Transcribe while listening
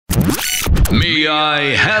May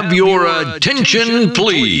I have your attention,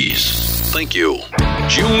 please? Thank you.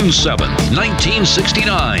 June 7th,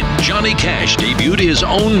 1969, Johnny Cash debuted his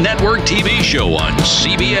own network TV show on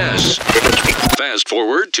CBS. Fast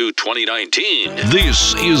forward to 2019.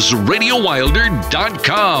 This is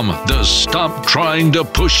RadioWilder.com. The Stop Trying to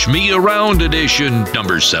Push Me Around edition,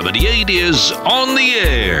 number 78, is on the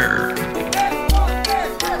air.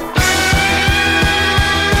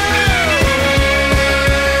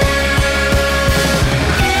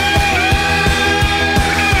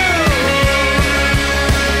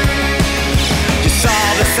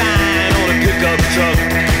 Truck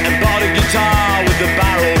and bought a guitar with a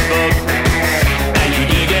barrel book. And you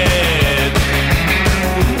dig it,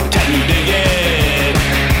 can you dig it?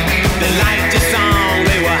 They liked your song,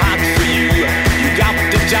 they were hot for you. You got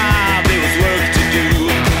the job, there was work to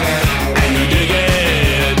do.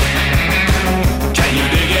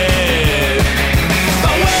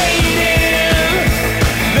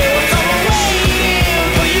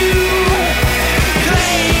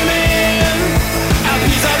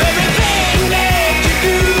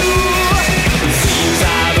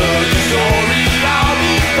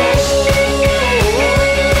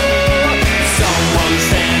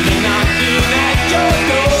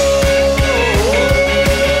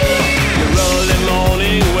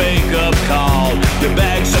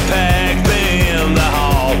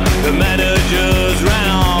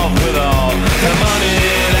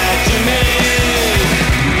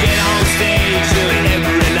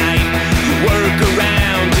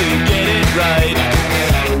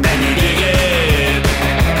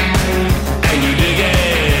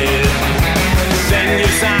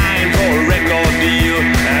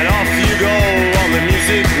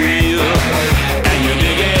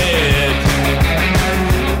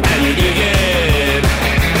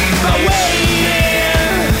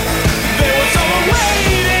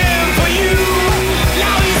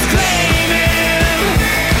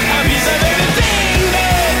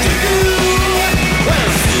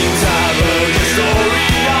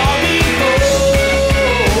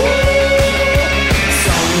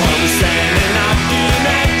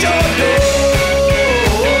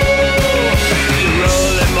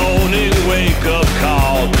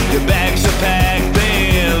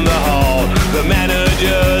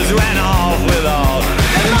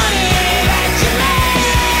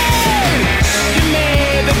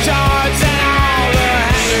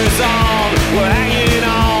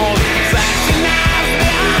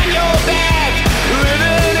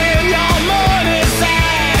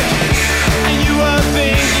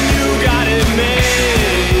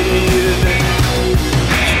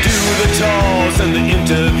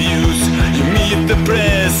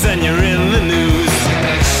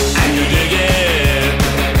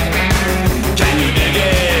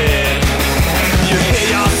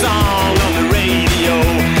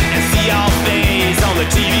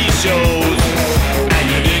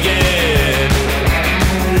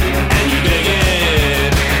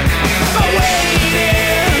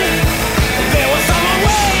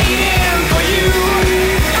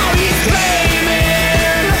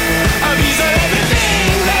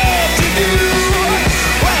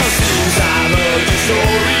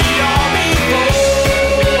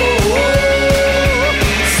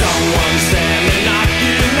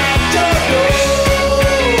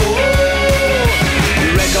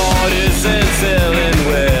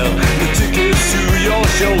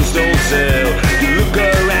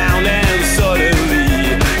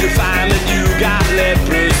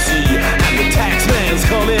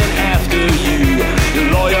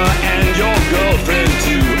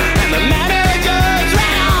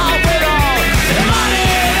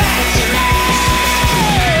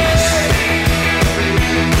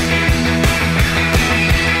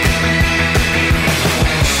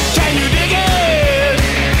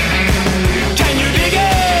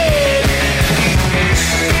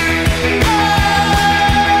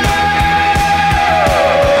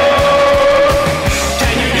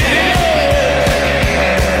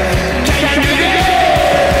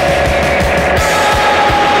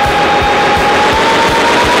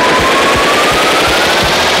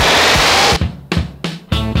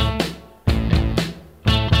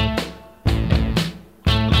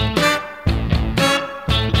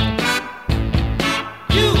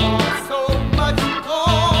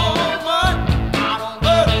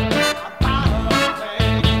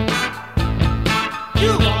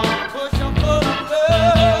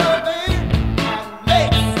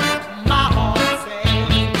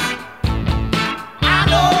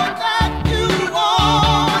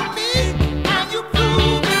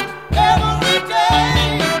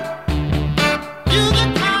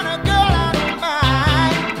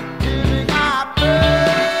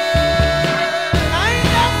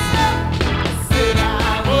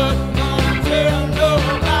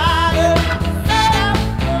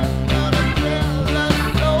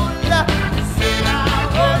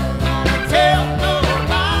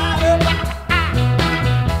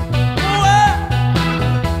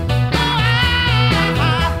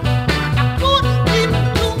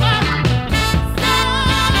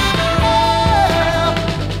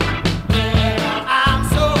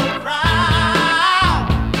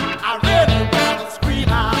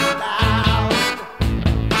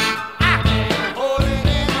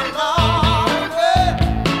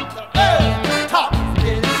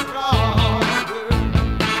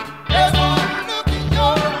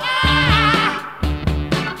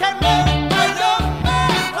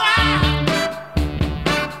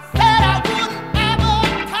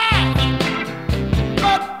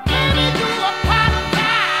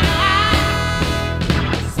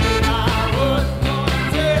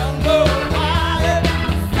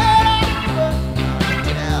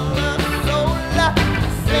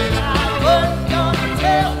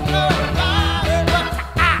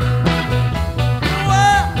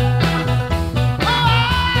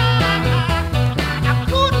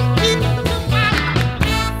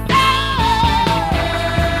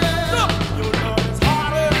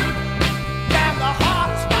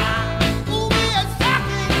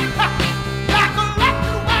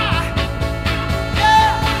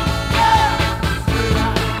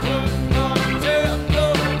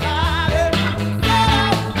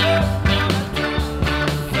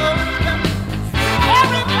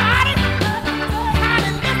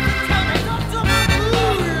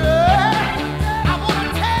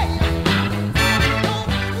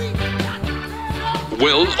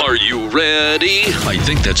 Well, are you ready? I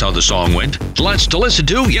think that's how the song went. Lots to listen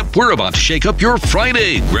to. Yep, we're about to shake up your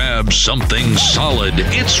Friday. Grab something solid.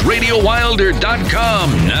 It's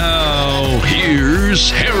RadioWilder.com. Now, here's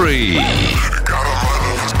Harry.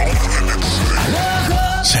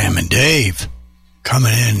 Sam and Dave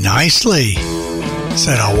coming in nicely.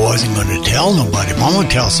 Said I wasn't going to tell nobody. I'm going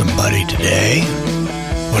to tell somebody today.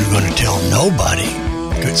 Wasn't going to tell nobody.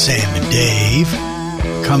 Good Sam and Dave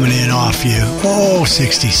coming in off you.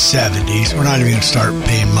 60s, 70s. We're not even going to start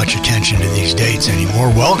paying much attention to these dates anymore.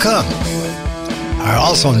 Welcome. I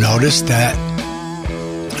also noticed that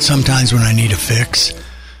sometimes when I need a fix,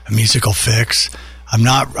 a musical fix,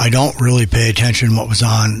 I don't really pay attention to what was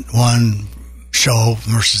on one show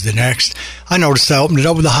versus the next. I noticed I opened it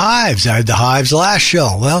up with the Hives. I had the Hives last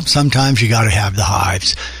show. Well, sometimes you got to have the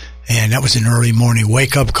Hives. And that was an early morning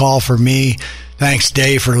wake-up call for me. Thanks,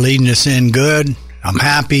 Dave, for leading us in good. I'm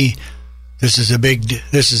happy. This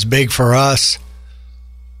is big for us.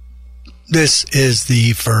 This is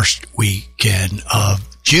the first weekend of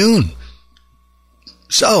June.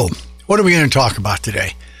 So, what are we going to talk about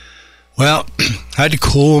today? Well, I had to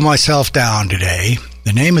cool myself down today.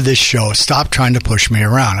 The name of this show is Stop Trying to Push Me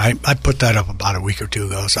Around. I put that up about a week or two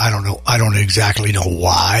ago, so I don't know. I don't exactly know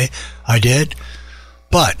why I did,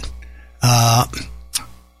 but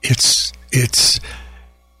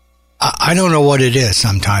I don't know what it is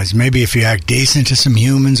sometimes. Maybe if you act decent to some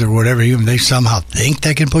humans or whatever, they somehow think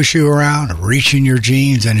they can push you around or reach in your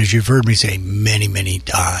genes. And as you've heard me say many, many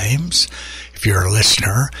times, if you're a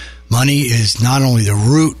listener, money is not only the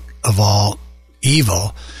root of all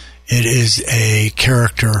evil, it is a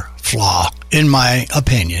character flaw, in my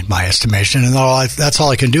opinion, my estimation. And that's all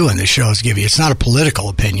I can do in this show is give you. It's not a political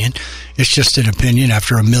opinion. It's just an opinion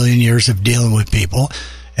after a million years of dealing with people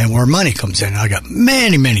and where money comes in. I got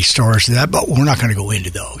many, many stories of that, but we're not going to go into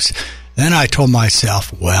those. Then I told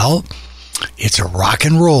myself, well, it's a rock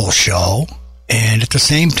and roll show, and at the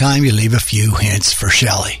same time, you leave a few hints for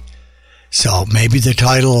Shelley. So maybe the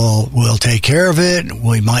title will take care of it.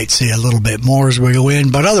 We might say a little bit more as we go in,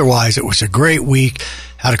 but otherwise it was a great week.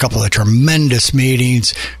 Had a couple of tremendous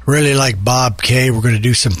meetings. Really like Bob Kay. We're going to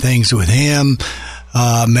do some things with him.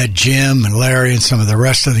 Met Jim and Larry and some of the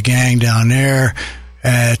rest of the gang down there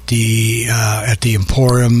at the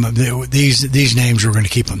Emporium. These names, we're going to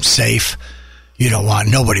keep them safe.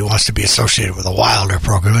 Nobody wants to be associated with a Wilder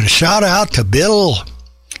program. And a shout out to Bill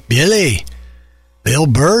Birdie.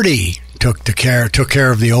 Took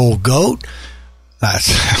care of the old goat.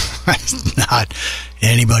 That's not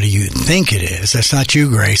anybody you think it is. That's not you,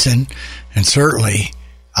 Grayson. And certainly,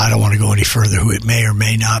 I don't want to go any further who it may or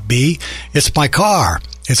may not be. It's my car.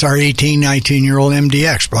 It's our 19-year-old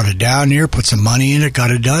MDX. Brought it down here, put some money in it,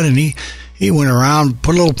 got it done, and he went around,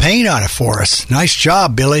 put a little paint on it for us. Nice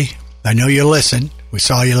job, Billy. I know you listen. We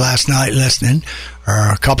saw you last night listening,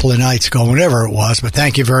 or a couple of nights ago, whatever it was, but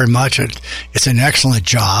thank you very much. It's an excellent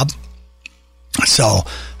job. So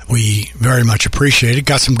we very much appreciate it.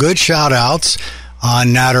 Got some good shout-outs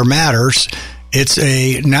on Natter Matters. It's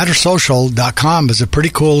nattersocial.com is a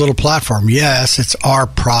pretty cool little platform. Yes, it's our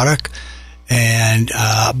product,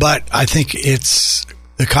 but I think it's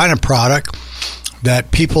the kind of product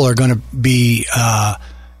that people are going to be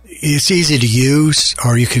it's easy to use,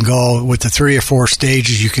 or you can go with the 3 or 4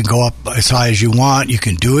 stages. You can go up as high as you want. You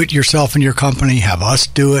can do it yourself in your company, have us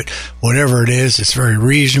do it, whatever it is. It's very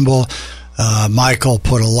reasonable. Michael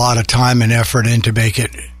put a lot of time and effort in to make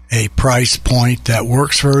it a price point that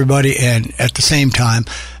works for everybody and at the same time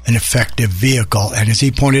an effective vehicle. And as he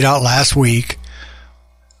pointed out last week,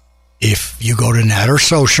 if you go to Natter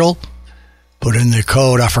Social, put in the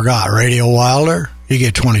code, I forgot, Radio Wilder, you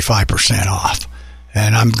get 25% off.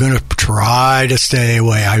 And I'm going to try to stay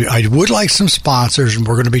away. I would like some sponsors, and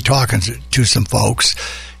we're going to be talking to some folks.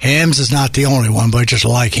 Hams is not the only one, but I just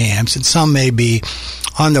like Hams. And some may be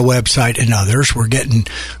on the website and others. We're getting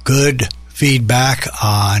good feedback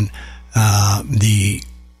on the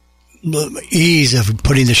ease of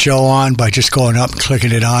putting the show on by just going up and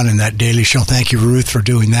clicking it on in that daily show. Thank you, Ruth, for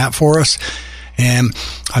doing that for us. And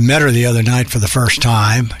I met her the other night for the first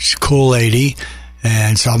time. She's a cool lady.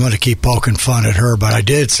 And so I'm going to keep poking fun at her, but I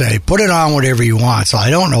did say, put it on whatever you want. So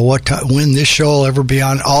I don't know when this show will ever be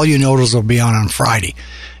on. All you notice will be on Friday.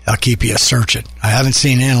 I'll keep you searching. I haven't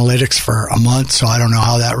seen analytics for a month, so I don't know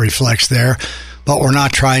how that reflects there. But we're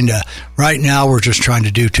not trying to, right now we're just trying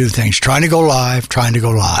to do 2 things. Trying to go live.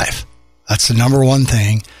 That's the number one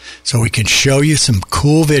thing. So we can show you some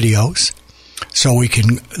cool videos. So we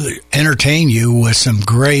can entertain you with some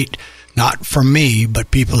great, not from me,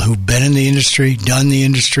 but people who've been in the industry, done the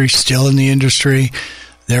industry, still in the industry,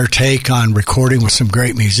 their take on recording with some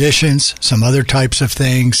great musicians, some other types of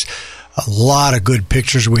things. A lot of good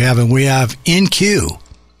pictures we have, and we have in queue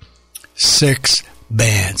 6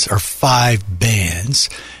 bands or 5 bands.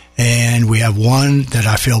 And we have one that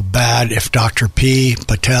I feel bad if Dr. P.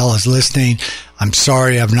 Patel is listening. I'm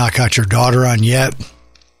sorry I've not got your daughter on yet.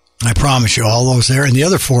 I promise you all those there. And the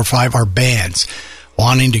other 4 or 5 are bands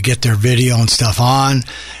wanting to get their video and stuff on.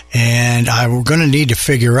 And we're going to need to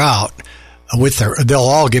figure out they'll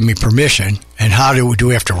all give me permission. And how do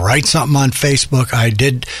we have to write something on Facebook? I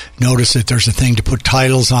did notice that there's a thing to put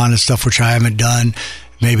titles on and stuff, which I haven't done.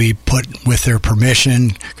 Maybe put with their permission,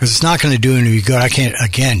 because it's not going to do any good. I can't,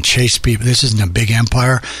 again, chase people. This isn't a big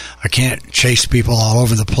empire. I can't chase people all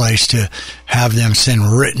over the place to have them send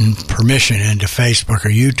written permission into Facebook or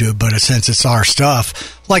YouTube. But since it's our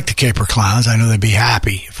stuff, like the Caper Clowns, I know they'd be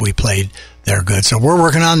happy if we played their good. So we're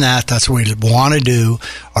working on that. That's what we want to do,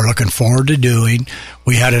 or looking forward to doing.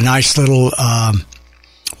 We had a nice little,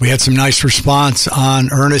 we had some nice response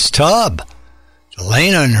on Ernest Tubb,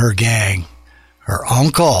 Elena and her gang. Her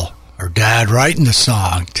uncle, her dad writing the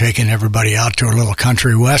song, taking everybody out to a little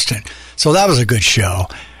country western. So that was a good show. All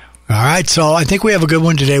right, so I think we have a good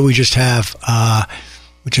one today. We just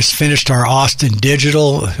finished our Austin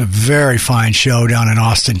Digital, a very fine show down in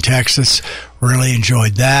Austin, Texas. Really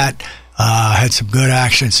enjoyed that. Had some good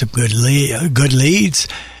action, some good leads,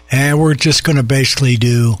 and we're just going to basically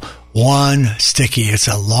do one sticky. It's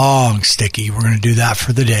a long sticky. We're going to do that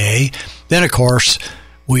for the day. Then, of course,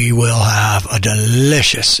 we will have a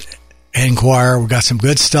delicious Enquire. We've got some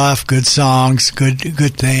good stuff, good songs, good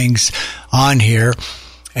things on here.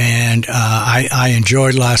 And I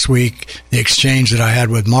enjoyed last week the exchange that I had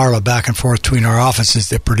with Marla back and forth between our offices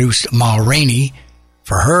that produced Ma Rainey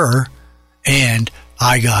for her, and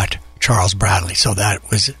I got Charles Bradley. So that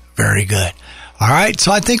was very good. All right,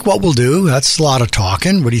 so I think what we'll do, that's a lot of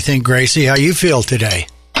talking. What do you think, Gracie? How you feel today?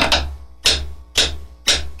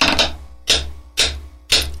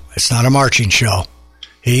 It's not a marching show.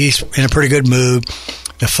 He's in a pretty good mood.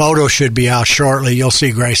 The photo should be out shortly. You'll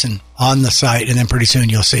see Grayson on the site, and then pretty soon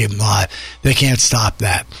you'll see him live. They can't stop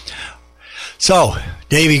that. So,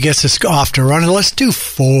 Davey gets us off to run. Let's do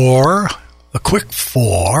 4, a quick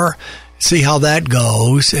 4, see how that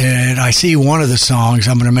goes. And I see one of the songs,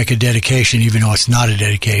 I'm going to make a dedication, even though it's not a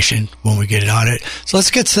dedication when we get it on it. So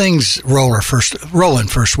let's get things rolling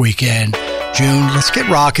first weekend. June, let's get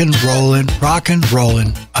rockin', rollin'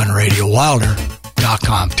 on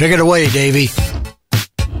RadioWilder.com. Take it away, Davey.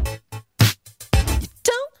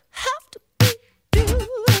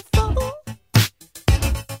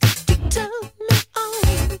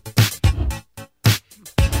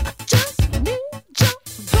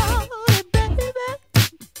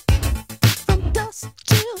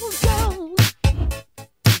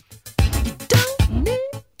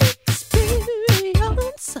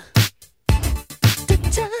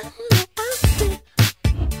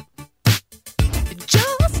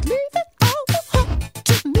 Just leave it all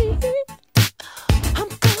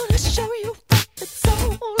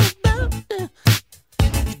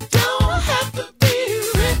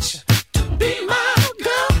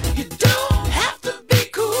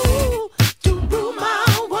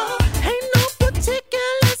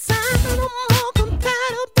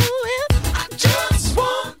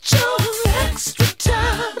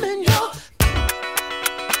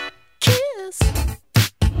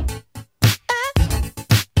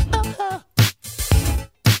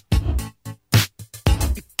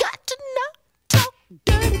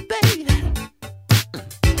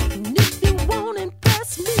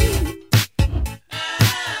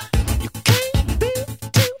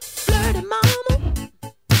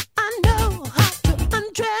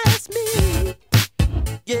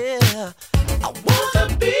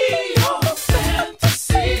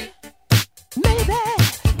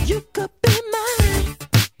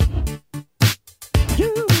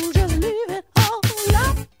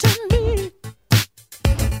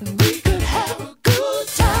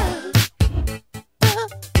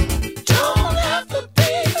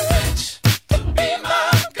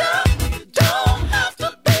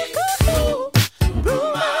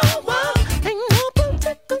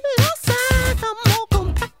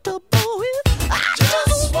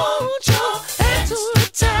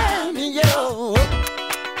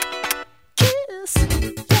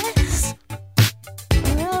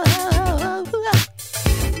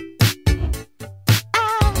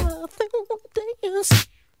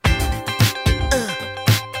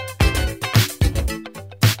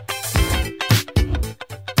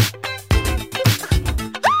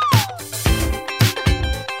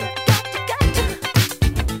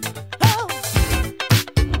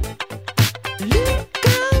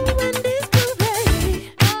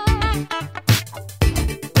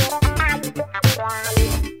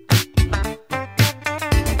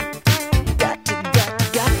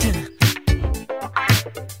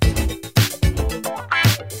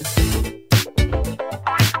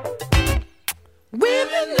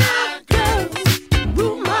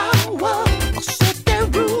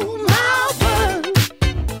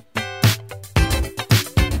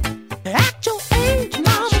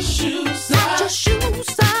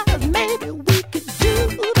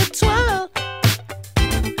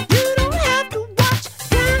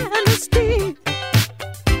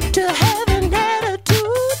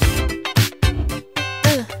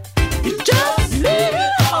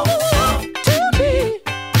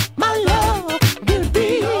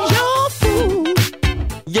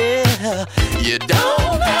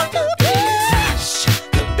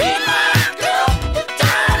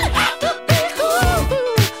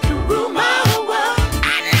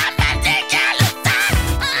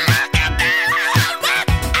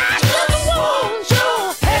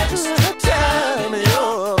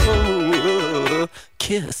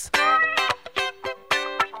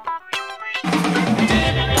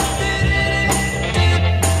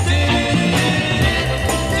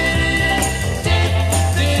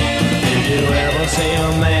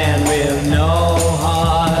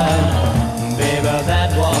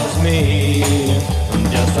me. I'm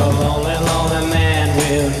just a lonely, lonely man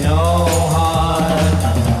with no heart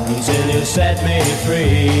until you set me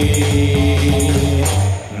free.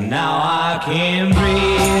 Now I can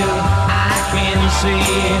breathe, I can see,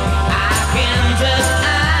 I can touch,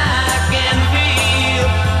 I can feel,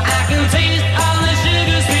 I can taste all the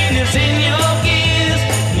sugar sweetness in your kiss.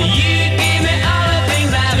 You give me all the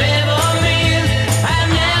things I've ever missed. I've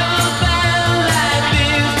never felt like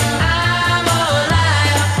this. I'm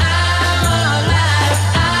alive, I'm alive,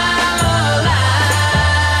 I'm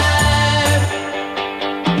alive.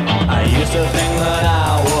 I used to think that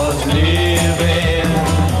I was living.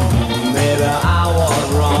 Maybe I was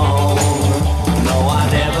wrong. No, I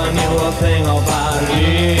never knew a thing about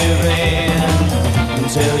living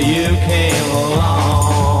until you came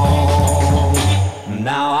along.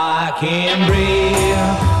 Now I can breathe,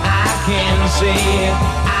 I can see, I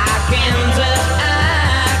can touch, I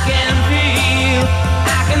can feel,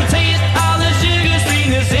 I can taste all the sugar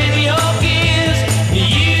sweetness in your kiss.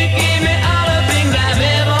 You give me all the things I've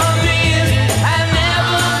ever missed. I've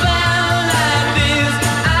never felt like this.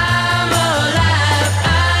 I'm alive,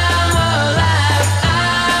 I'm alive, I'm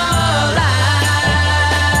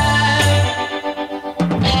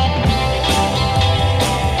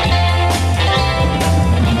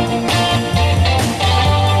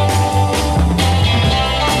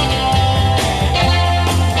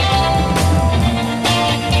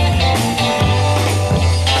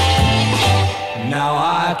Now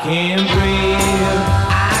I can breathe,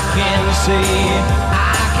 I can see, I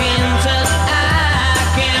can touch, I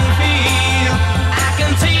can feel, I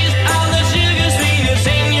can taste all the sugar sweetness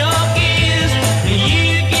in your kiss.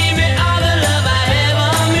 You give me all the love I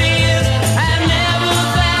ever missed. I've never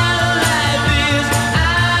felt like this.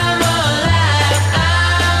 I'm alive,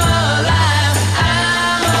 I'm alive,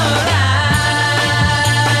 I'm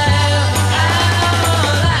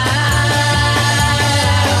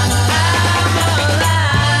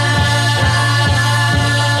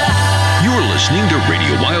You're listening to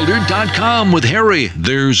RadioWilder.com with Harry.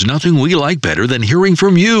 There's nothing we like better than hearing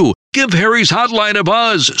from you. Give Harry's hotline a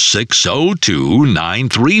buzz,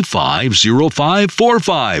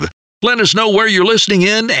 602-935-0545. Let us know where you're listening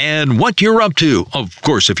in and what you're up to. Of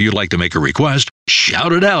course, if you'd like to make a request,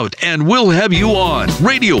 shout it out and we'll have you on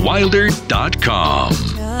RadioWilder.com.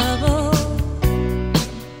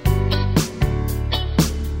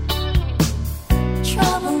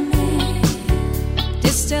 Trouble me,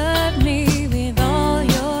 disturb me with all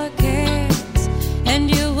your cares and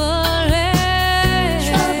your worries.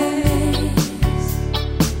 Trouble me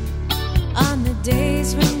on the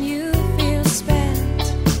days when you feel spent.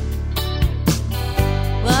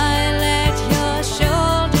 Why let your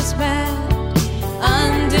shoulders bend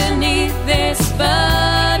underneath this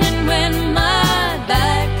burden when my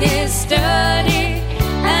back is sturdy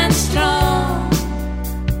and strong?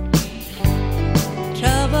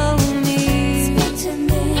 Trouble me, speak to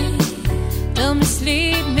me, don't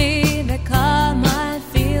mislead me. The calm I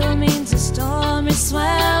feel means a storm is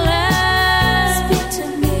swelling. Speak to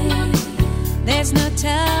me, there's no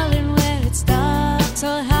telling where it starts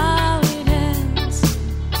or how it ends.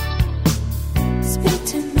 Speak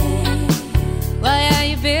to me, why are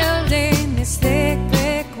you building this thick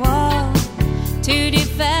brick wall to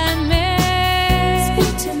defend me?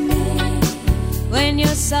 Speak to me, when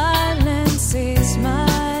your silence is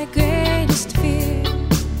my greatest fear.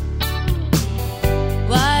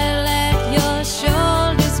 Why let your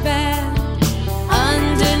shoulders bend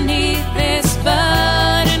underneath this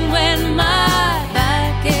burden when my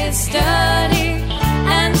back is sturdy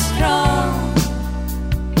and strong?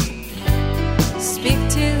 Speak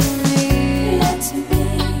to me, let me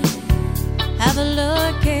have a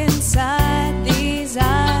look inside these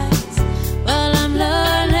eyes. Well, I'm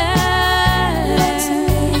learning. Let me,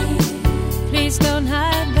 please don't hide.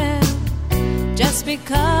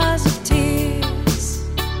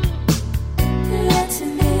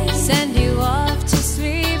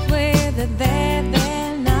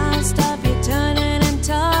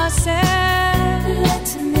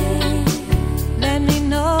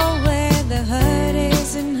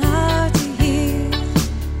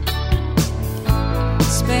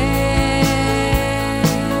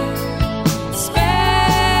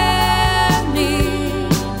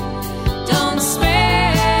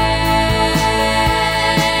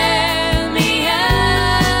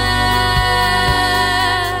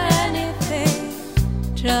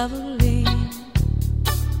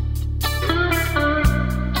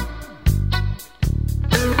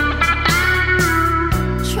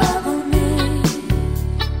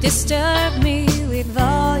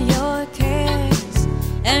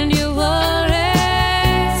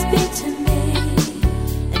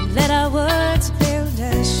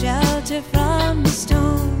 shelter from the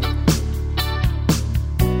storm.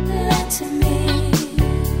 Let me.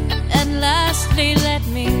 And lastly, let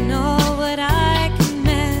me know what I can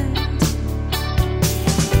mend.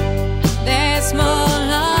 There's more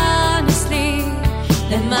honestly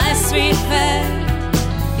than my sweet friend.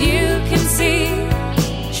 You can see,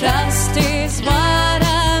 trust is what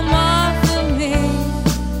I'm offer me.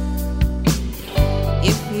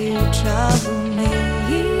 If you trouble me.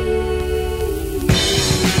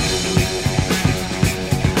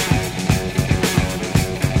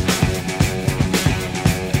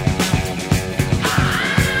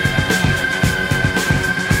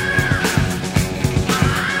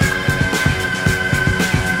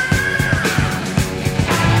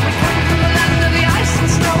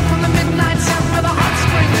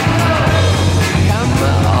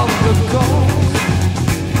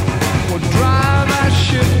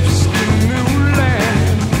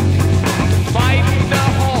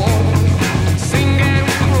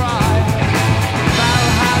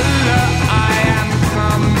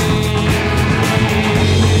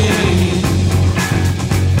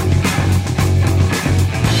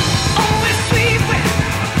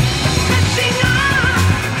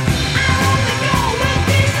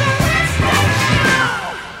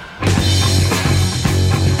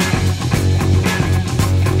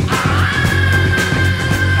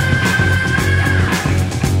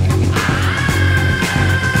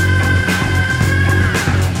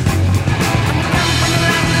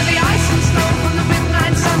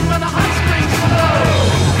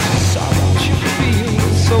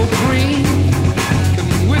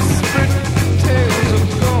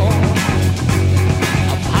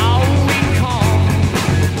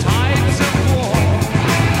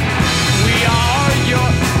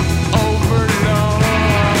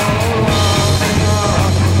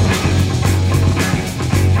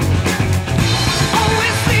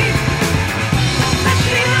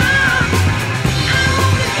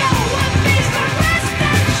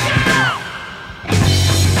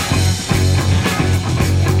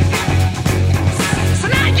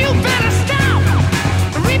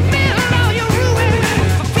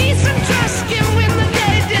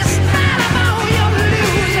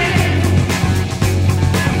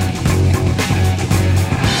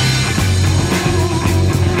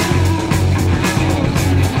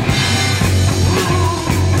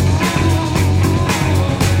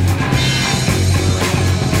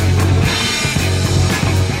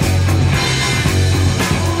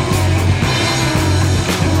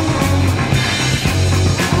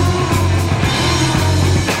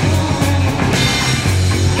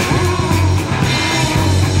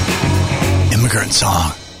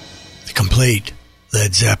 Song, the complete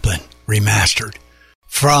Led Zeppelin remastered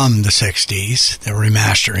from the 60s, the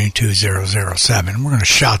remastering 2007. We're going to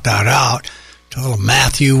shout that out to little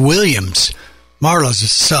Matthew Williams,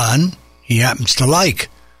 Marla's son. He happens to like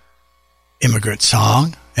Immigrant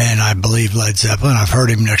Song, and I believe Led Zeppelin. I've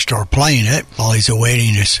heard him next door playing it while he's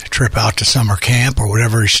awaiting his trip out to summer camp or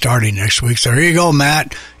whatever he's starting next week. So here you go,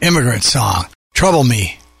 Matt. Immigrant Song. Trouble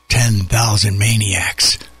Me, 10,000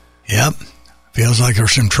 Maniacs. Yep. Feels like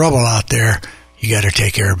there's some trouble out there. You got to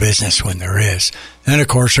take care of business when there is. Then, of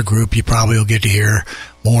course, a group you probably will get to hear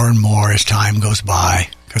more and more as time goes by,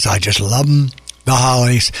 because I just love them, the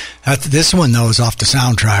Hollies. This one, though, is off the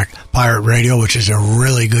soundtrack, Pirate Radio, which is a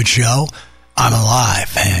really good show. I'm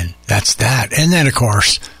Alive, and that's that. And then, of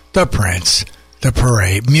course, the Prince, the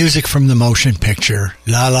Parade, music from the motion picture,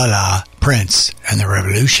 La La La, Prince and the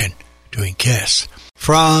Revolution, doing Kiss.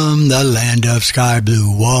 From the land of sky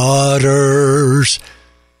blue waters.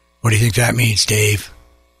 What do you think that means, Dave?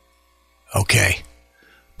 Okay.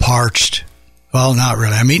 Parched. Well, not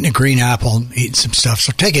really. I'm eating a green apple, eating some stuff,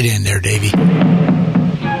 so take it in there, Davey.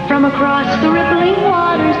 From across the rippling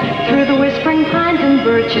waters, through the whispering pines and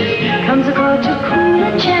birches, comes a call to cool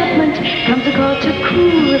enchantment, comes a call to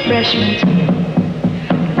cool refreshment.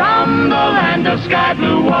 From the land of sky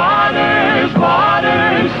blue waters,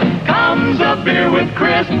 comes a beer with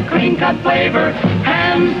crisp, clean-cut flavor.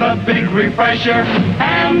 Hands the big refresher,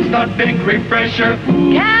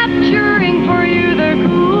 capturing for you the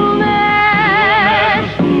coolness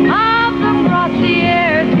of the frosty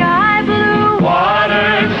air, sky blue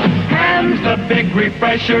waters. Hands the big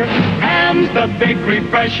refresher,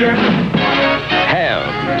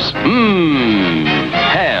 Hams.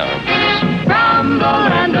 Hams. From the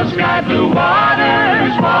land of sky blue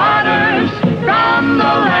waters, from the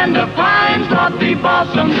land of pines, lofty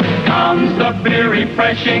blossoms, comes the beer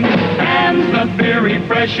refreshing, and the beer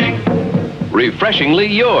refreshing. Refreshingly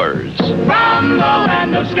yours. From the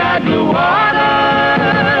land of sky blue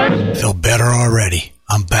waters. Feel better already.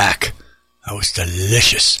 I'm back. That was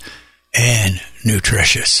delicious. and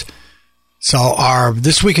nutritious. So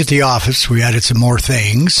this week at the office, we added some more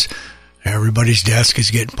things. Everybody's desk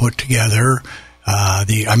is getting put together.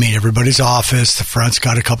 Everybody's office. The front's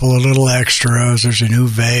got a couple of little extras. There's a new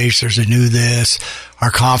vase. There's a new this.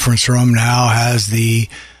 Our conference room now has the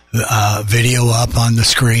video up on the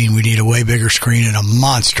screen. We need a way bigger screen and a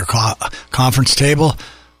monster conference table.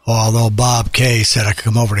 Although Bob Kay said I could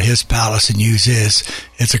come over to his palace and use his.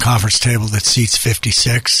 It's a conference table that seats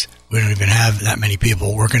 56. We don't even have that many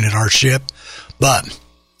people working at our ship, but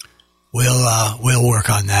we'll work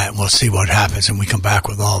on that and we'll see what happens. And we come back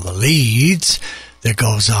with all the leads that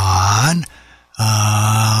goes on.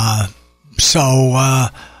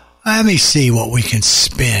 Let me see what we can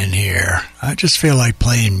spin here. I just feel like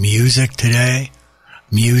playing music today.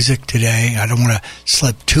 I don't want to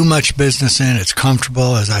slip too much business in. It's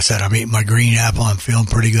comfortable. As I said, I'm eating my green apple. I'm feeling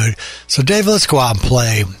pretty good. So, Dave, let's go out and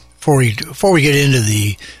play. Before we get into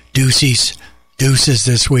the deuces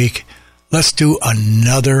this week, let's do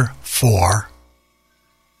another 4,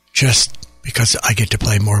 just because I get to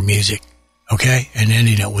play more music, okay? And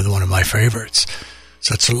ending it with one of my favorites.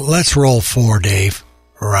 So let's roll 4, Dave,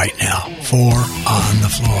 right now. 4 on the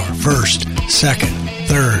floor. First, second,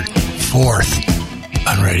 third, fourth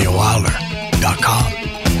on RadioWilder.com.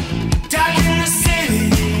 Dark in the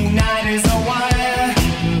city, night is a wire.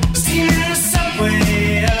 Steam in the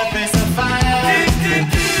subway, earth is a fire.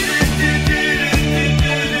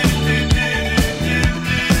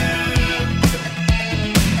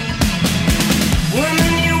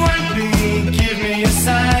 Woman, you want me, give me a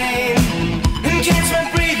sign. And catch my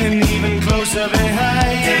breathing even closer behind.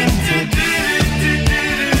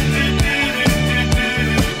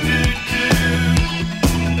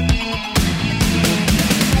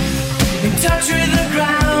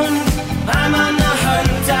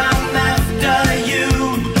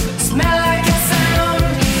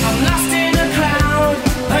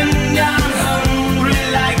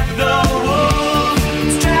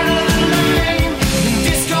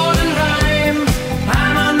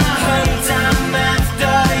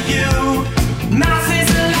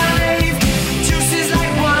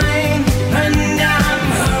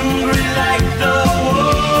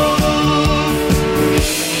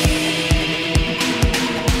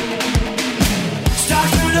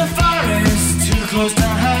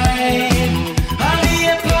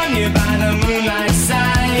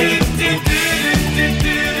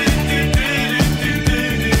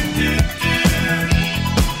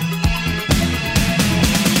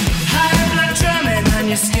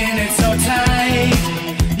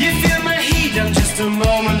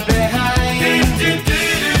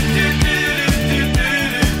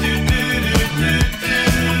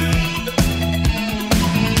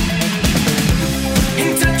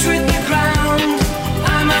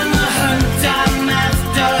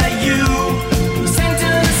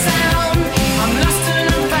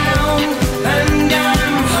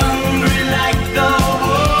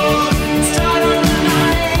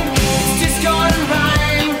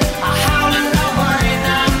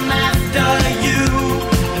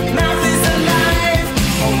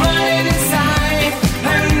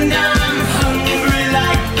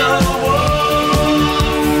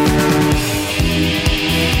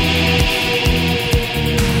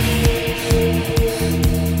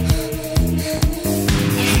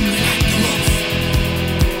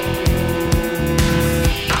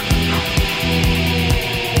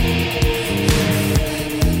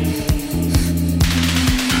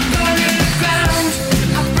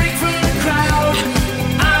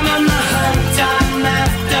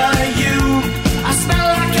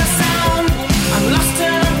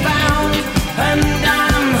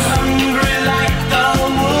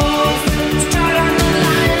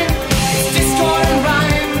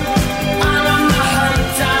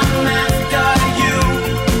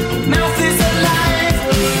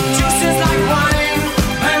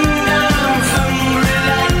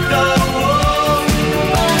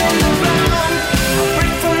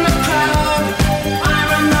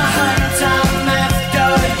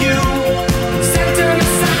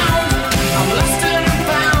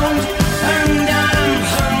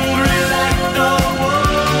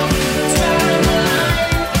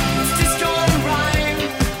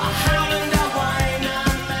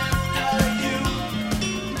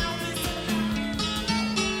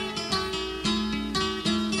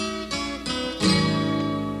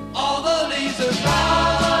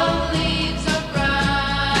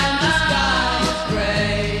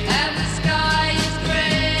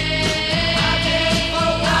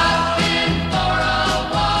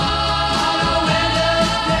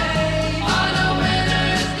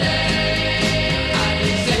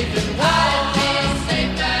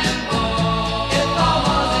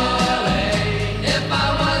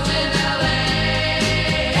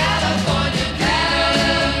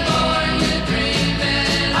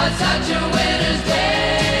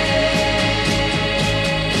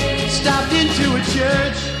 stopped into a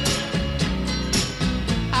church.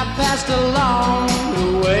 I passed along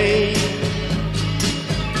the way.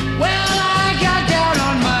 Well, I got down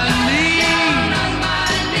on my knees,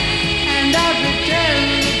 and I pretend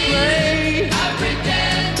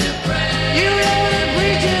to pray. You know the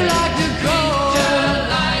preacher like the cold.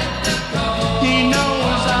 He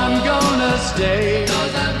knows I'm gonna stay.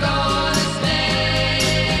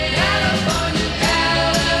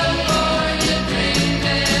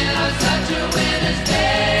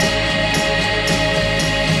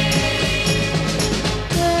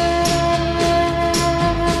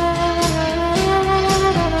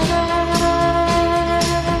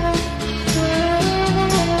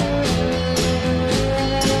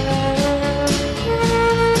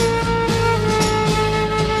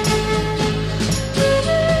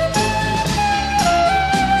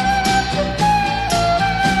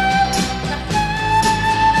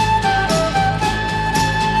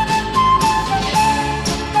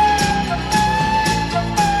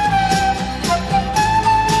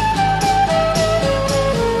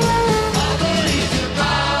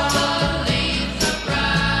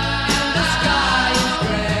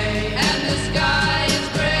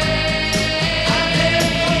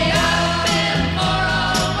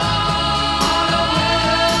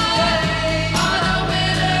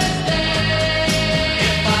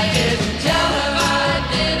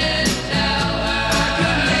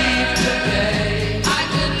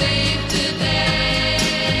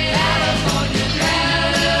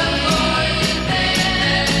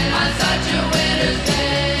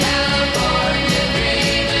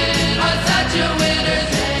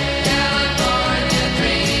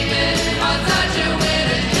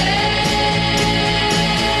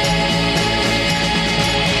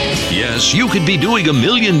 You could be doing a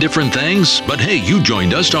million different things, but hey, you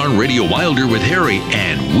joined us on Radio Wilder with Harry,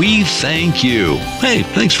 and we thank you. Hey,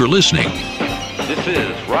 thanks for listening. This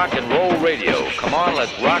is Rock and Roll Radio. Come on,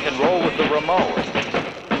 let's rock and roll with the Ramones. Let's go!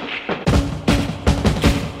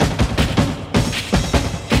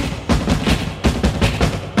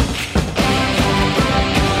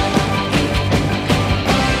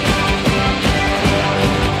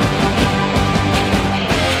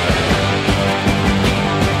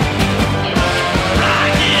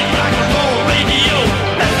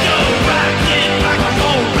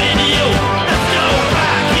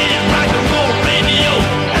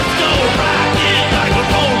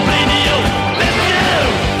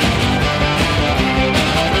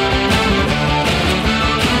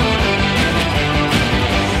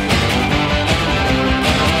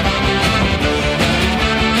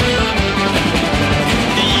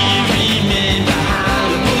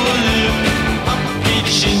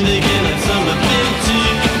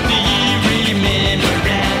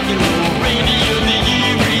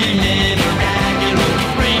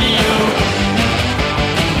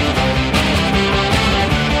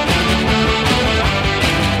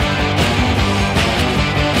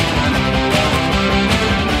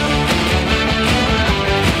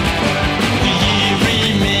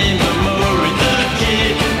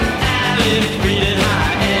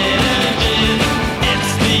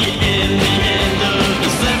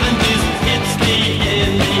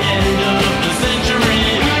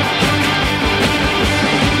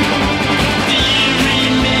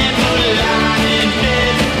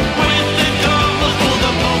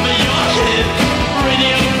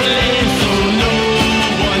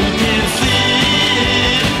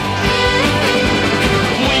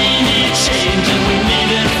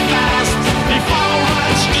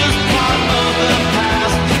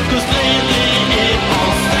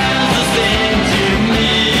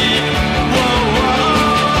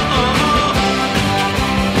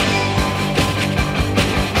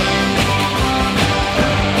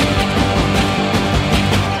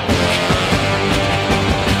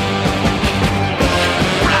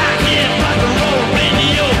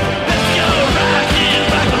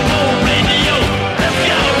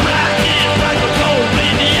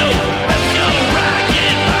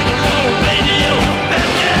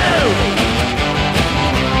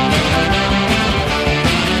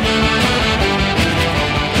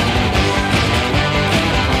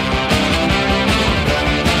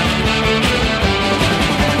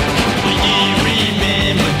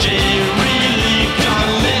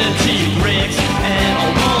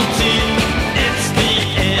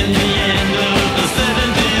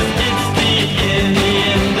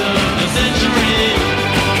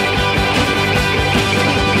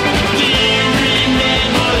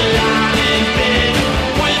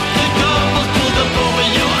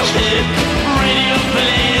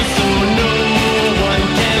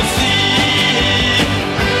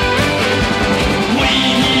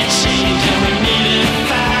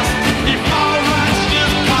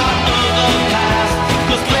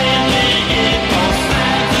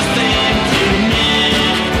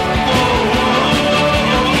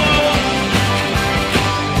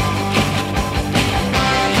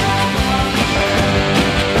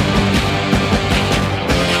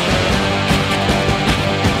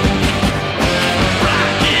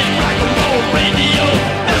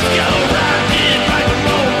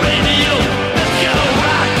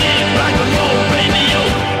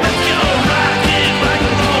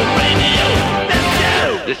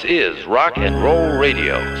 is Rock and Roll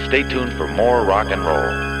Radio. Stay tuned for more rock and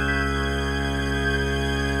roll.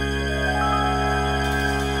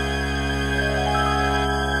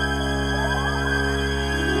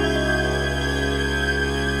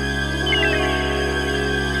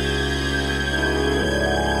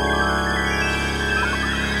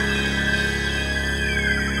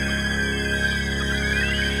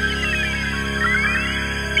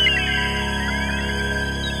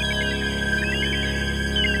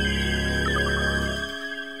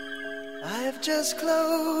 Just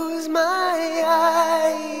close my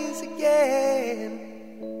eyes again.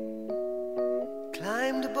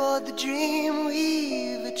 Climbed aboard the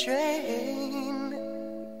Dreamweaver train.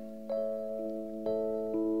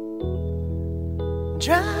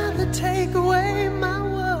 Trying to take away my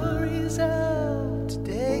worries of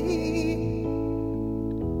today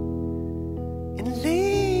and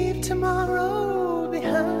leave tomorrow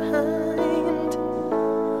behind.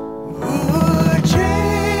 Ooh,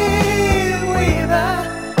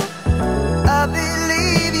 I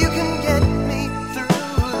believe you can get me through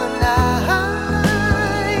the night.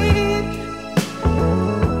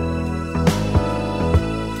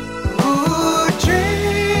 Ooh,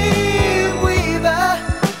 Dreamweaver,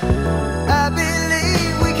 I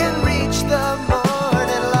believe we can reach the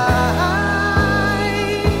morning light.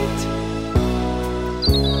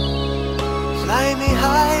 Fly me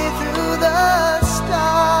high through the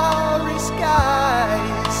starry skies.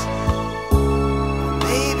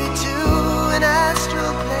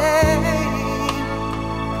 Astral plane,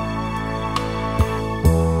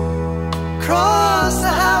 cross the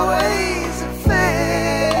highways of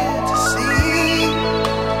fantasy.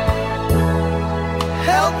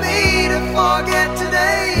 Help me to forget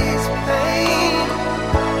today's pain.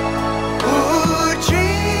 Ooh,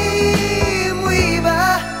 Dreamweaver,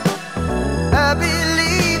 I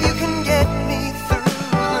believe you can get me through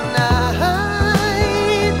the night.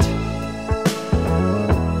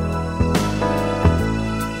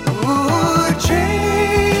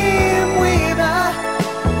 Dreamweaver,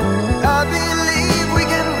 I believe we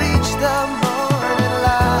can reach the morning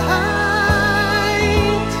light.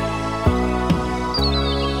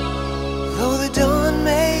 Though the dawn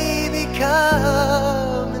may be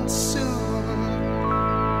coming soon,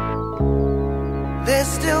 there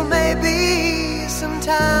still may be some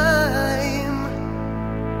time.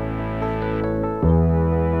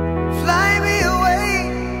 Fly me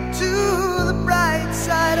away to the bright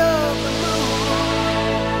side of the moon.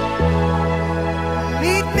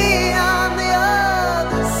 Meet me on the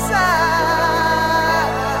other side.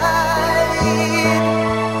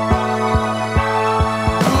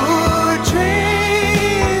 Ooh,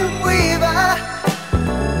 Dreamweaver,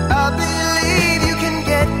 I believe you can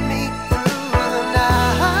get me through the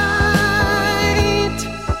night.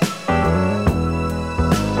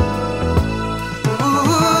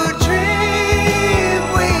 Ooh, Dreamweaver,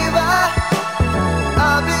 I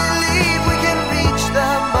believe we can reach the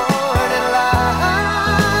morning light.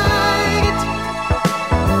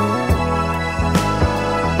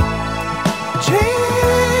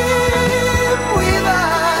 Dreamweaver,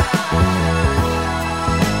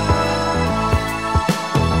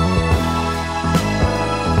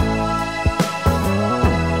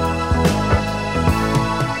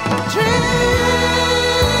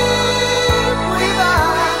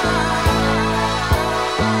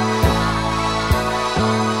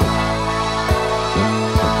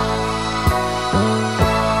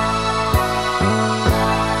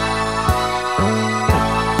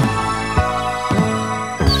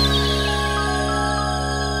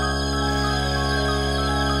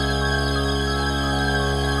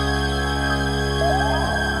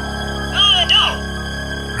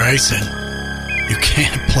 Grayson, you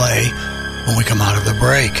can't play when we come out of the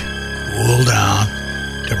break. Cool down.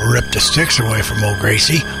 Never rip the sticks away from old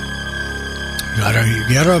Gracie. You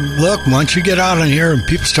gotta look, once you get out in here and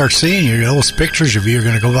people start seeing you, those pictures of you are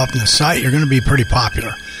going to go up in the site, you're going to be pretty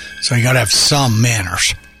popular. So you got to have some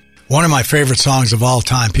manners. One of my favorite songs of all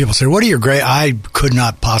time. People say, what are your great... I could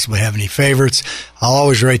not possibly have any favorites. I'll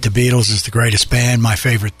always rate the Beatles as the greatest band. My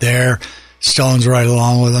favorite there. Stones right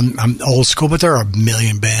along with them. I'm old school, but there are a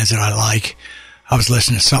million bands that I like. I was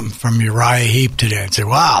listening to something from Uriah Heep today and said,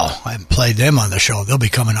 wow, I haven't played them on the show. They'll be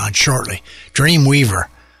coming on shortly. Dreamweaver.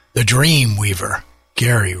 The Dreamweaver.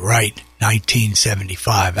 Gary Wright,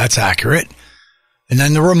 1975. That's accurate. And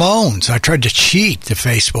then the Ramones. I tried to cheat the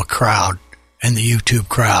Facebook crowd and the YouTube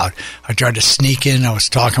crowd. I tried to sneak in. I was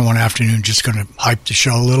talking one afternoon, just going to hype the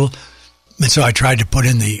show a little. And so I tried to put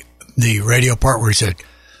in the radio part where he said,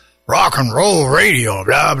 rock and roll radio,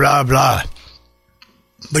 blah, blah, blah.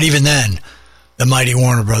 But even then, the mighty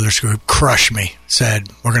Warner Brothers group, Crush Me, said,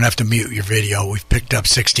 we're going to have to mute your video. We've picked up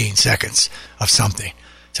 16 seconds of something.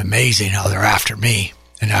 It's amazing how they're after me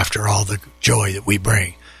and after all the joy that we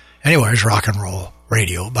bring. Anyways, Rock and Roll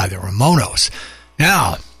Radio by the Ramones.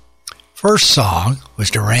 Now, first song was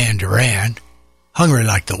Duran Duran, Hungry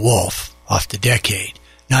Like the Wolf, off the decade,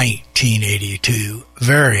 1982.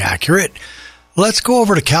 Very accurate. Let's go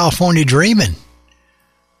over to California Dreamin'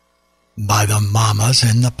 by the Mamas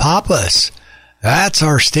and the Papas. That's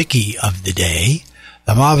our sticky of the day.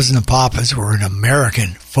 The Mamas and the Papas were an American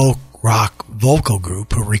folk rock vocal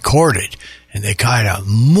group who recorded, and they kind of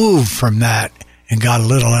moved from that and got a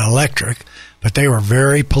little electric, but they were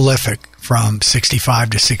very prolific from 65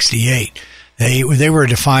 to 68. They were a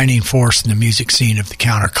defining force in the music scene of the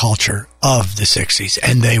counterculture of the 60s,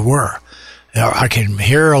 and they were. I can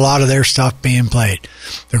hear a lot of their stuff being played.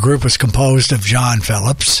 The group was composed of John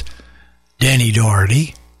Phillips, Denny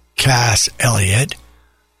Doherty, Cass Elliot,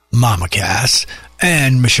 Mama Cass,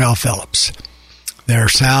 and Michelle Phillips. Their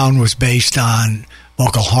sound was based on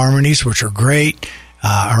vocal harmonies, which are great,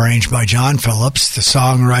 arranged by John Phillips, the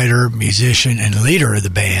songwriter, musician, and leader of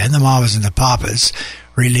the band. The Mamas and the Papas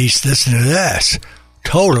released, listen to this,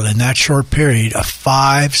 total in that short period of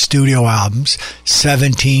 5 studio albums,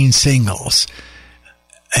 17 singles.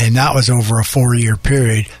 And that was over a 4-year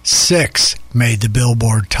period. 6 made the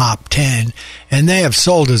Billboard Top 10. And they have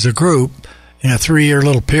sold as a group in a 3-year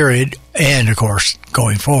little period, and of course,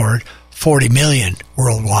 going forward, 40 million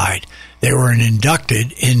worldwide. They were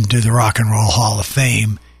inducted into the Rock and Roll Hall of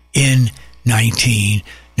Fame in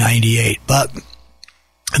 1998. But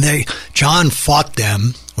John fought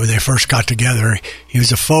them when they first got together. He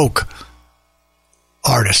was a folk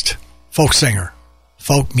artist, folk singer,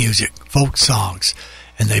 folk music, folk songs.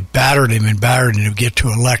 And they battered him to get to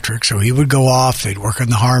electric. So he would go off, they'd work on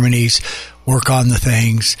the harmonies, work on the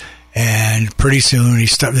things, and pretty soon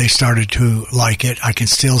they started to like it. I can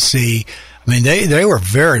still see, I mean, they were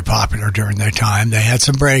very popular during their time. They had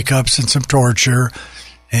some breakups and some torture,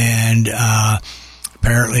 and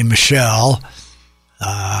apparently Michelle,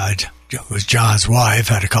 who was John's wife,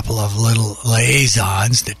 had a couple of little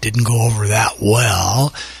liaisons that didn't go over that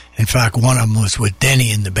well. In fact, one of them was with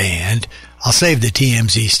Denny in the band. I'll save the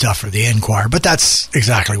TMZ stuff for the Enquirer, but that's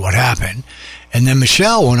exactly what happened. And then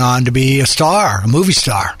Michelle went on to be a star, a movie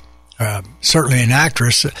star, certainly an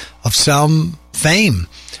actress of some fame.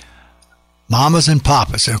 Mamas and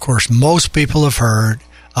Papas. And of course, most people have heard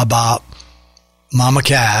about Mama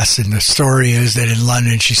Cass, and the story is that in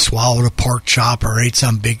London she swallowed a pork chop or ate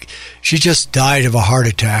she just died of a heart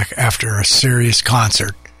attack after a serious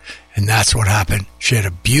concert. And that's what happened. She had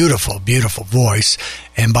a beautiful, beautiful voice.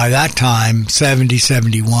 And by that time, 70,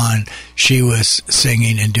 71, she was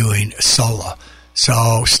singing and doing solo.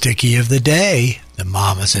 So, sticky of the day, the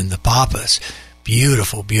Mamas and the Papas.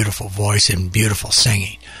 Beautiful, beautiful voice and beautiful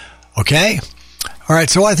singing. Okay? All right,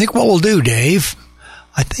 so I think what we'll do, Dave,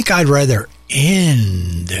 I think I'd rather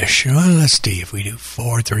end the show. Let's see if we do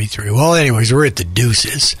 4, 3, 3. Well, anyways, we're at the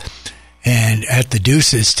Deuces. And at the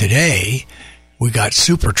Deuces today, we got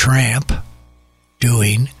Supertramp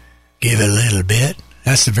doing Give It a Little Bit.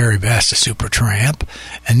 That's the very best of Supertramp.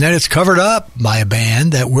 And then it's covered up by a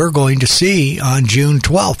band that we're going to see on June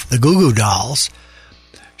 12th, the Goo Goo Dolls.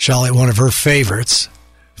 Shelley, one of her favorites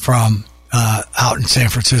from out in San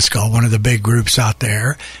Francisco, one of the big groups out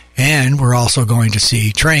there. And we're also going to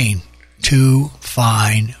see Train, 2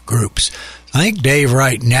 fine groups. I think, Dave,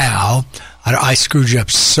 right now, I screwed you up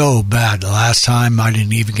so bad the last time. I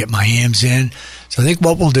didn't even get my hams in. So I think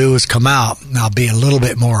what we'll do is come out, and I'll be a little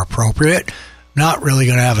bit more appropriate. Not really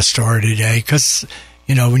going to have a story today because,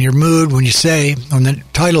 you know, when you're moved, when you say, on the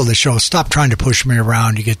title of the show, stop trying to push me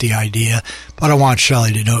around, you get the idea. But I want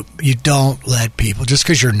Shelley to know, you don't let people, just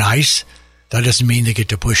because you're nice, that doesn't mean they get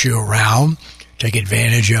to push you around, take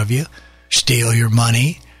advantage of you, steal your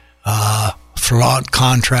money, flaunt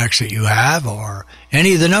contracts that you have, or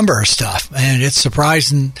any of the number of stuff. And it's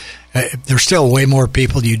surprising. There's still way more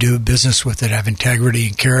people you do business with that have integrity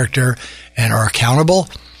and character and are accountable.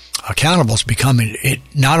 Accountable is becoming it.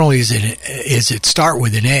 Not only is it start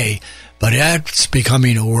with an A, but it's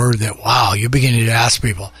becoming a word that, wow, you're beginning to ask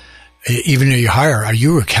people, even though you hire, are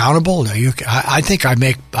you accountable? I think I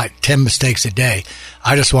make like 10 mistakes a day.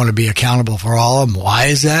 I just want to be accountable for all of them. Why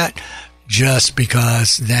is that? Just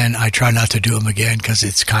because then I try not to do them again because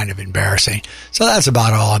it's kind of embarrassing. So that's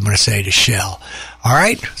about all I'm going to say to Shell. All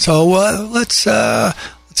right, so let's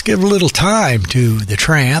give a little time to the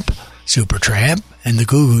Tramp, Supertramp, and the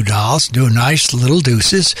Goo Goo Dolls. Do a nice little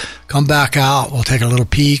Deuces. Come back out. We'll take a little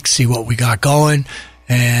peek, see what we got going,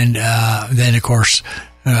 and then of course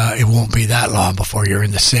it won't be that long before you're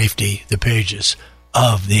in the pages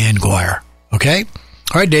of the Enquirer. Okay?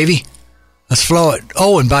 All right, Davey. Let's flow it.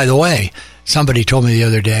 Oh, and by the way, somebody told me the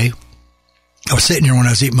other day, I was sitting here when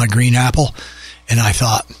I was eating my green apple, and I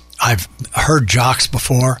thought, I've heard jocks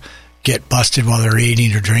before get busted while they're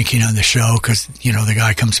eating or drinking on the show because, the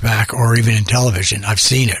guy comes back, or even in television. I've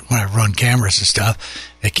seen it when I run cameras and stuff.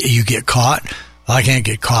 You get caught. Well, I can't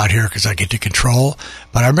get caught here because I get to control.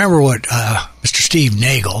 But I remember what Mr. Steve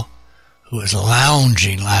Nagel, who was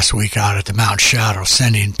lounging last week out at the Mount Shadow,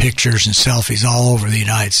 sending pictures and selfies all over the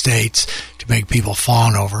United States to make people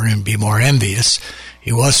fawn over him and be more envious.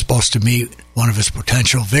 He was supposed to meet one of his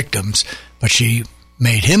potential victims, but she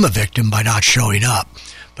made him a victim by not showing up.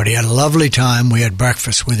 But he had a lovely time. We had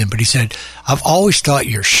breakfast with him. But he said, I've always thought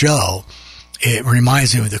your show, it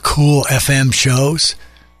reminds me of the cool FM shows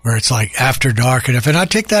where it's like after dark. And I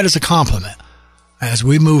take that as a compliment. As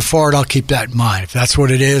we move forward, I'll keep that in mind. If that's what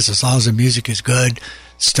it is, as long as the music is good,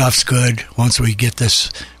 stuff's good. Once we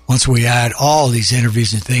add all these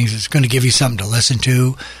interviews and things, it's going to give you something to listen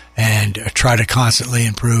to and try to constantly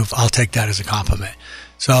improve. I'll take that as a compliment.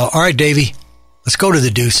 So, all right, Davey, let's go to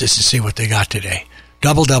the Deuces and see what they got today.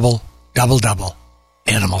 Double, double, double, double,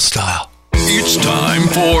 animal style. It's time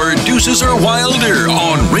for Deuces Are Wilder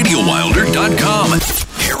on RadioWilder.com.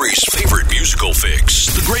 Harry's favorite musical fix,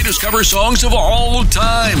 the greatest cover songs of all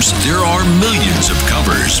times. There are millions of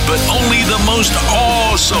covers, but only the most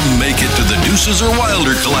awesome make it to the Deuces Are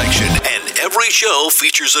Wilder collection. And every show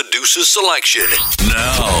features a Deuces selection.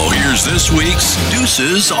 Now, here's this week's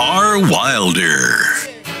Deuces Are Wilder.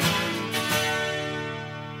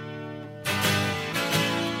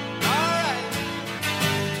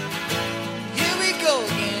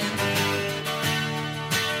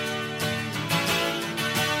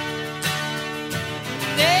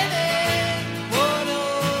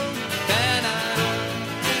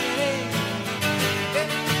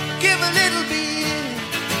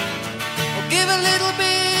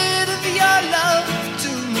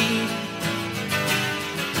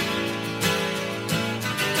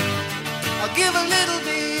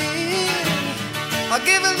 I'll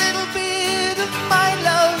give a little bit of my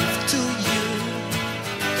love to you.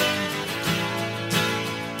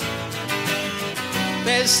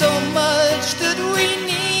 There's so much that we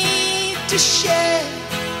need to share,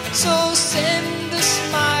 so send a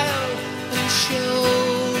smile and show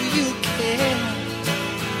you care.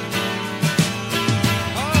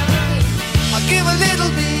 Alright, I'll give a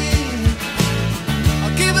little bit,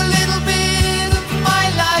 I'll give a little bit of my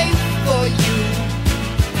life for you.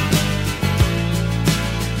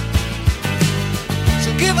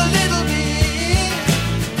 Give a little bit,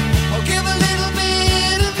 or give a little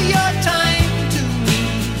bit of your time to me.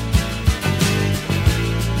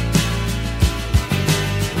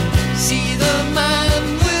 See the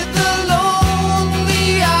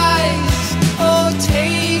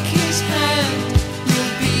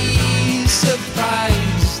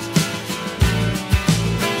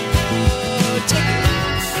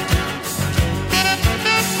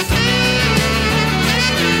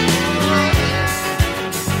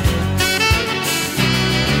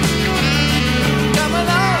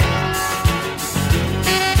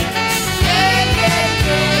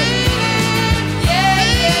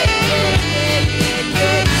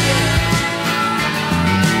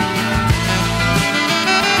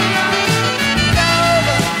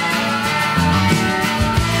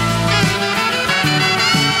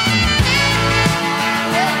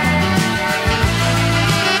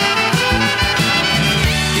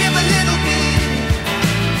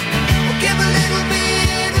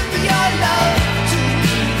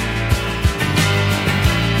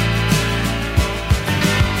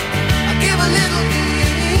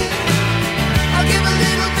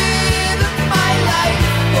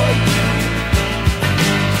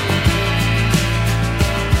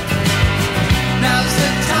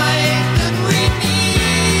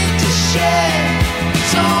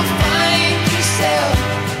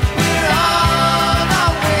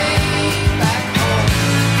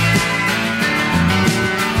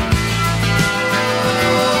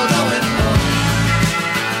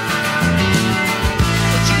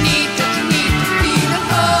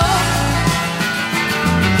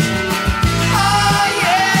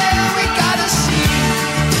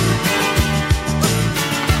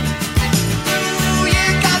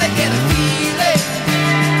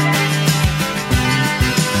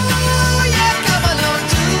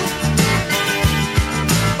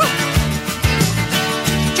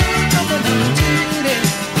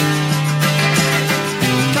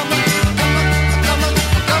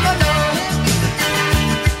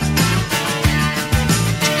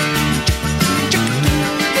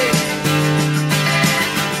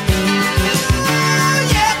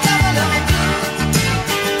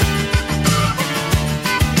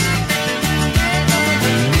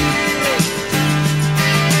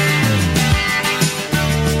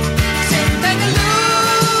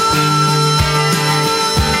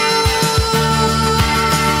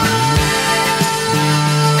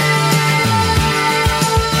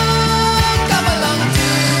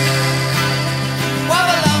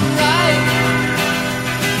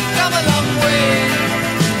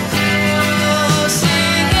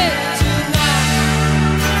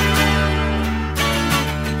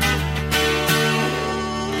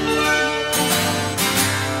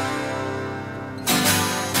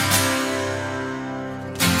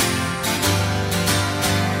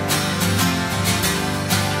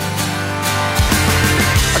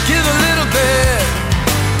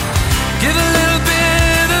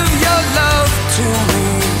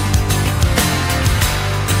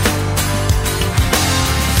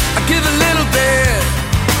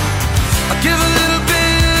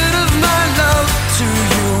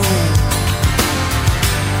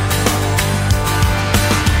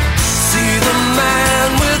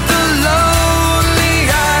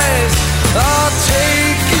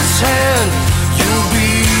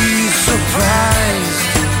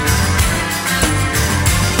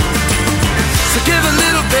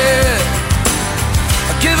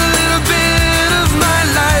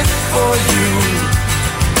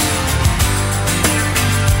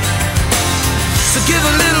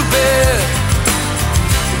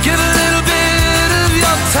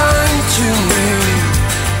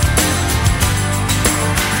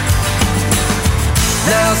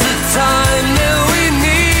Now's the time that we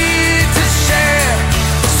need to share.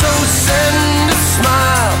 So send a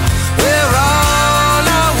smile. We're on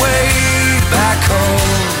our way back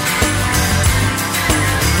home.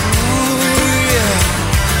 Ooh, yeah.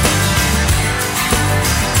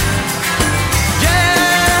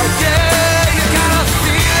 Yeah, yeah, you gotta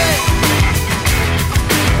feel it.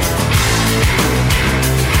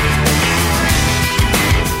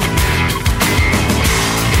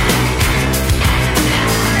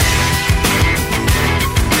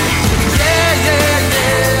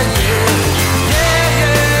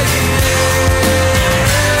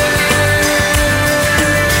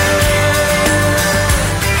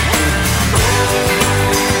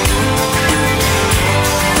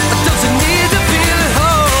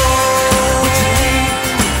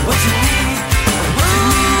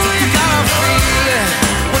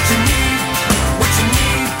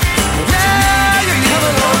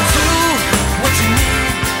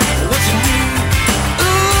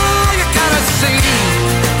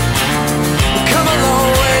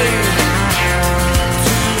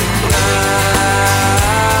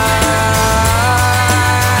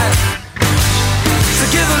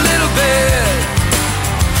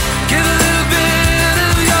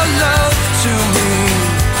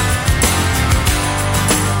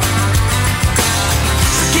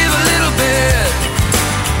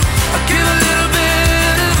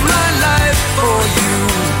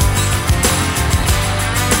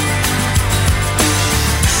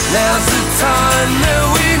 Now's the time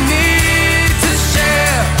that we need to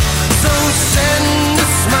share. So send a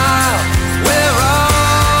smile. We're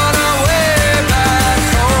on our way back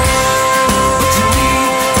home. What you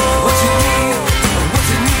need, what you need, what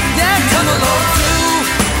you need. Yeah, come along too.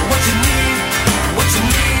 What you need, what you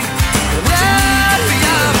need, what you need. Yeah,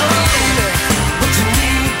 baby. What you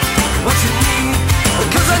need, what you need.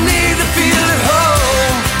 Because I need to feel at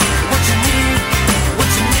home. What you need,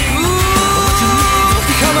 what you need. Ooh, what you need.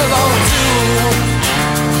 Come along too.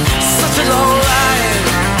 Such a long ride.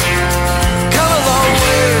 Come a long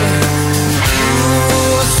way.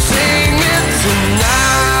 Ooh, sing it tonight.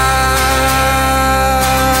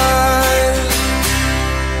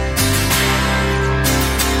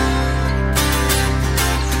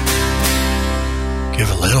 Give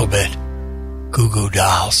a little bit. Goo Goo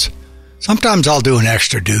Dolls. Sometimes I'll do an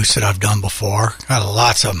extra deuce that I've done before. Got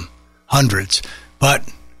lots of them, hundreds, but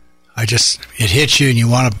it hits you and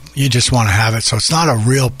you just want to have it. So it's not a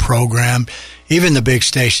real program. Even the big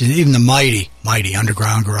stations, even the mighty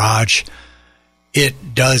Underground Garage,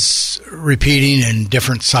 it does repeating in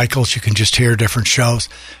different cycles. You can just hear different shows.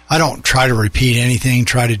 I don't try to repeat anything,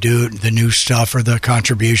 try to do the new stuff or the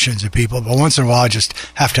contributions of people, but once in a while I just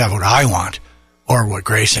have to have what I want or what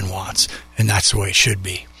Grayson wants, and that's the way it should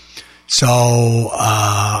be. So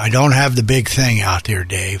I don't have the big thing out there,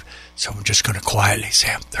 Dave, so I'm just going to quietly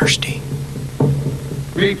say I'm thirsty.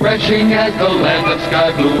 Refreshing as the land of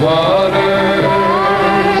sky blue waters,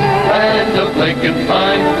 land of lake and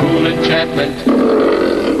fine cool enchantment.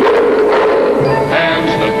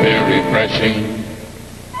 Ham's the beer refreshing,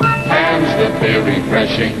 Ham's the beer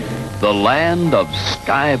refreshing. The land of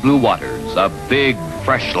sky blue waters, a big,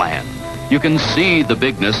 fresh land. You can see the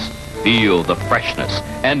bigness, feel the freshness,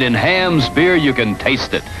 and in Ham's beer you can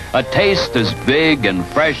taste it. A taste as big and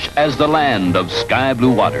fresh as the land of sky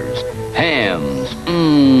blue waters. Ham's,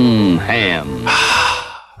 Ham's.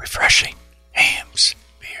 Refreshing. Ham's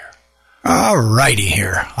beer. All righty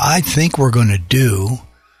here. I think we're going to do,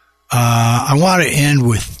 I want to end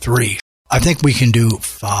with 3. I think we can do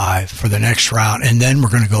 5 for the next round, and then we're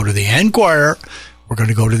going to go to the Enquirer. We're going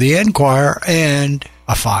to go to the Enquirer and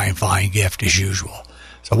a fine, fine gift as usual.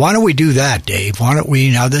 So why don't we do that, Dave? Why don't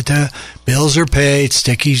we, now that the bills are paid,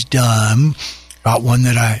 Sticky's done, got one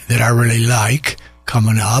that I really like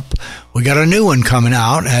coming up. We got a new one coming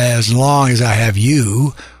out as long as I have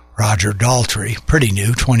you, Roger Daltrey. Pretty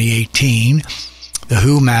new, 2018. The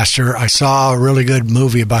Who Master. I saw a really good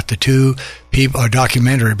movie about the two people, a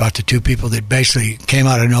documentary about the two people that basically came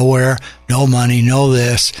out of nowhere, no money, no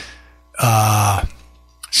this.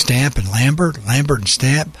 Stamp and Lambert and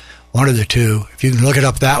Stamp. One of the two. If you can look it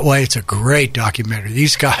up that way, it's a great documentary.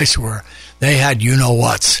 These guys they had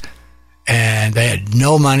you-know-whats, and they had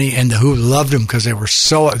no money, and the Who loved them because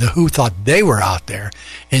the Who thought they were out there,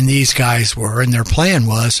 and these guys were, and their plan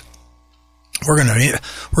was, we're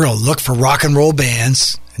gonna look for rock and roll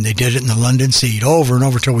bands, and they did it in the London Seed over and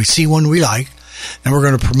over until we see one we like, and we're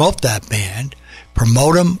going to promote that band,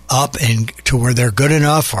 promote them up and to where they're good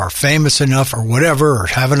enough or famous enough or whatever, or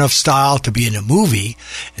have enough style to be in a movie.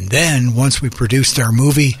 And then once we produce their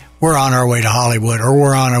movie, we're on our way to Hollywood, or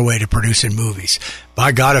we're on our way to producing movies.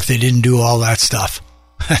 By God, if they didn't do all that stuff,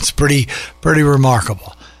 That's pretty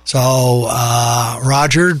remarkable. So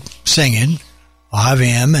Roger singing, I'll have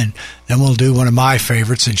him, and then we'll do one of my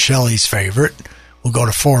favorites and Shelley's favorite. We'll go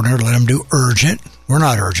to Foreigner, let him do Urgent. We're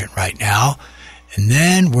not urgent right now. And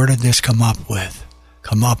then where did this come up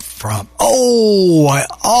from? Oh, I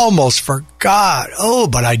almost forgot. Oh,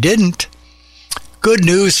 but I didn't. Good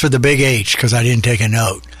news for the Big H, because I didn't take a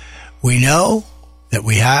note. We know that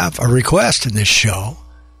we have a request in this show.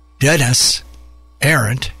 Dennis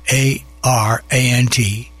Arant,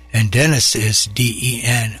 A-R-A-N-T, and Dennis is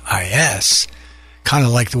D-E-N-I-S. Kind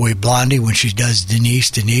of like the way Blondie, when she does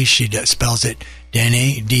Denise, she spells it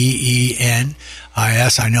Denny,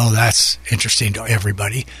 D-E-N-I-S. I know that's interesting to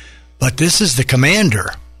everybody. But this is the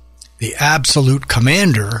commander, the absolute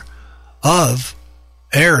commander of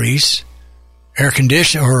Aries Air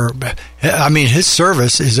Conditioner. His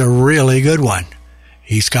service is a really good one.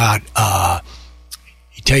 He's got,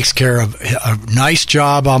 he takes care of a nice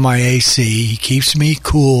job on my AC. He keeps me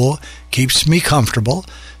cool, keeps me comfortable.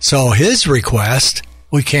 So his request,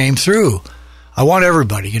 we came through. I want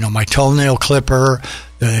everybody, my toenail clipper,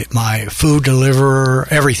 my food deliverer,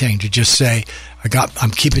 everything to just say, I'm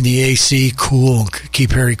keeping the AC cool, keep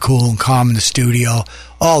Harry cool and calm in the studio,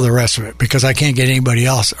 all the rest of it, because I can't get anybody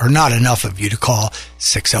else, or not enough of you, to call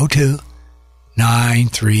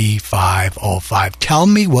 602-93505. Tell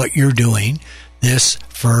me what you're doing this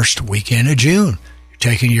first weekend of June. You're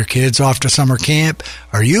taking your kids off to summer camp?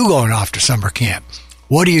 Are you going off to summer camp?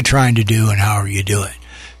 What are you trying to do, and how are you doing?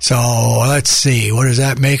 So let's see. What does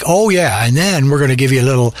that make? Oh, yeah. And then we're going to give you a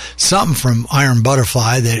little something from Iron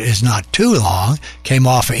Butterfly that is not too long. Came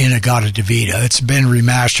off of In-A-Gadda-Da-Vida. It's been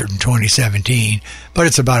remastered in 2017, but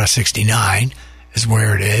it's about a 69 is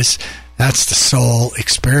where it is. That's the Soul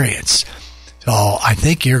Experience. So I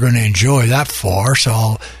think you're going to enjoy that for.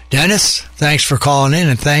 So, Dennis, thanks for calling in,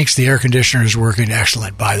 and thanks. The air conditioner is working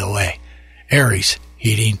excellent, by the way. Aries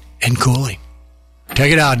Heating and Cooling.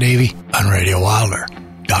 Take it out, Davey, on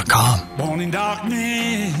RadioWilder.com. Born in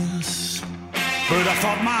darkness, but I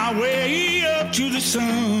fought my way up to the sun.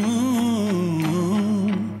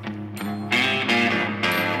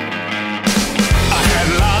 I had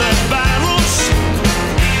a lot of battles,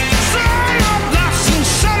 some I've lost and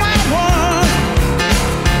some I won.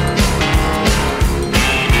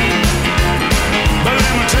 But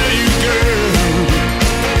let me tell you, girl,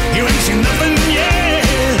 you ain't seen nothing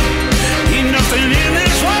yet, ain't nothing in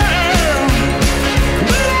this world.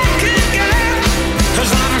 As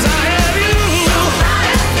long as I have you,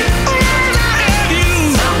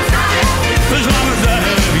 as long as I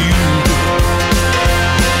have you,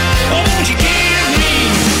 oh, won't you give me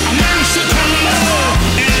a nice love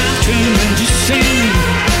and turn into sing?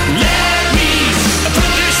 Let me put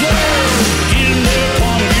this world in the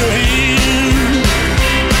palm of your hand.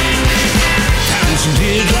 Thousand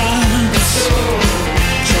teardrops, so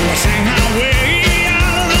I sing my way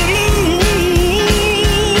out of the blues.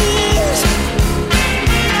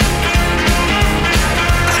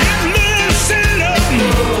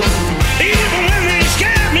 Even when they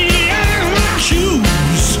scare me out of my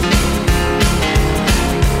shoes.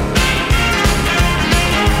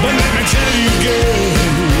 But let me tell you, girl,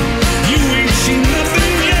 you ain't seen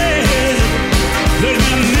nothing yet. There's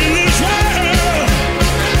nothing in this world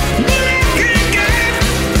that I can't get.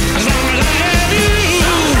 As long as I have you, as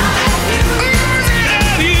long as I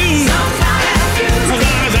have you, as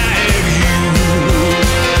long as I have you.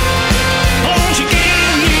 Oh, won't you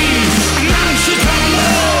give me a nice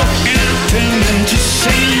love and turn into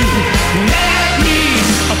sing? Let me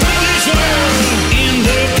put this world in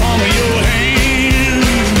the palm of your hand.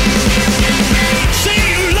 Say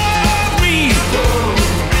you love me,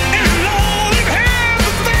 and I know that half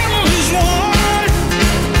the family's one.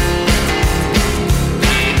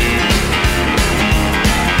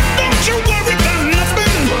 Don't you worry about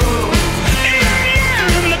nothing, and I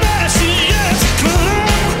am the best is yet to come.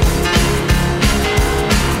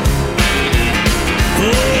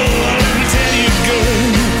 Oh, let me tell you, girl,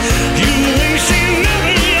 you ain't seen nothing.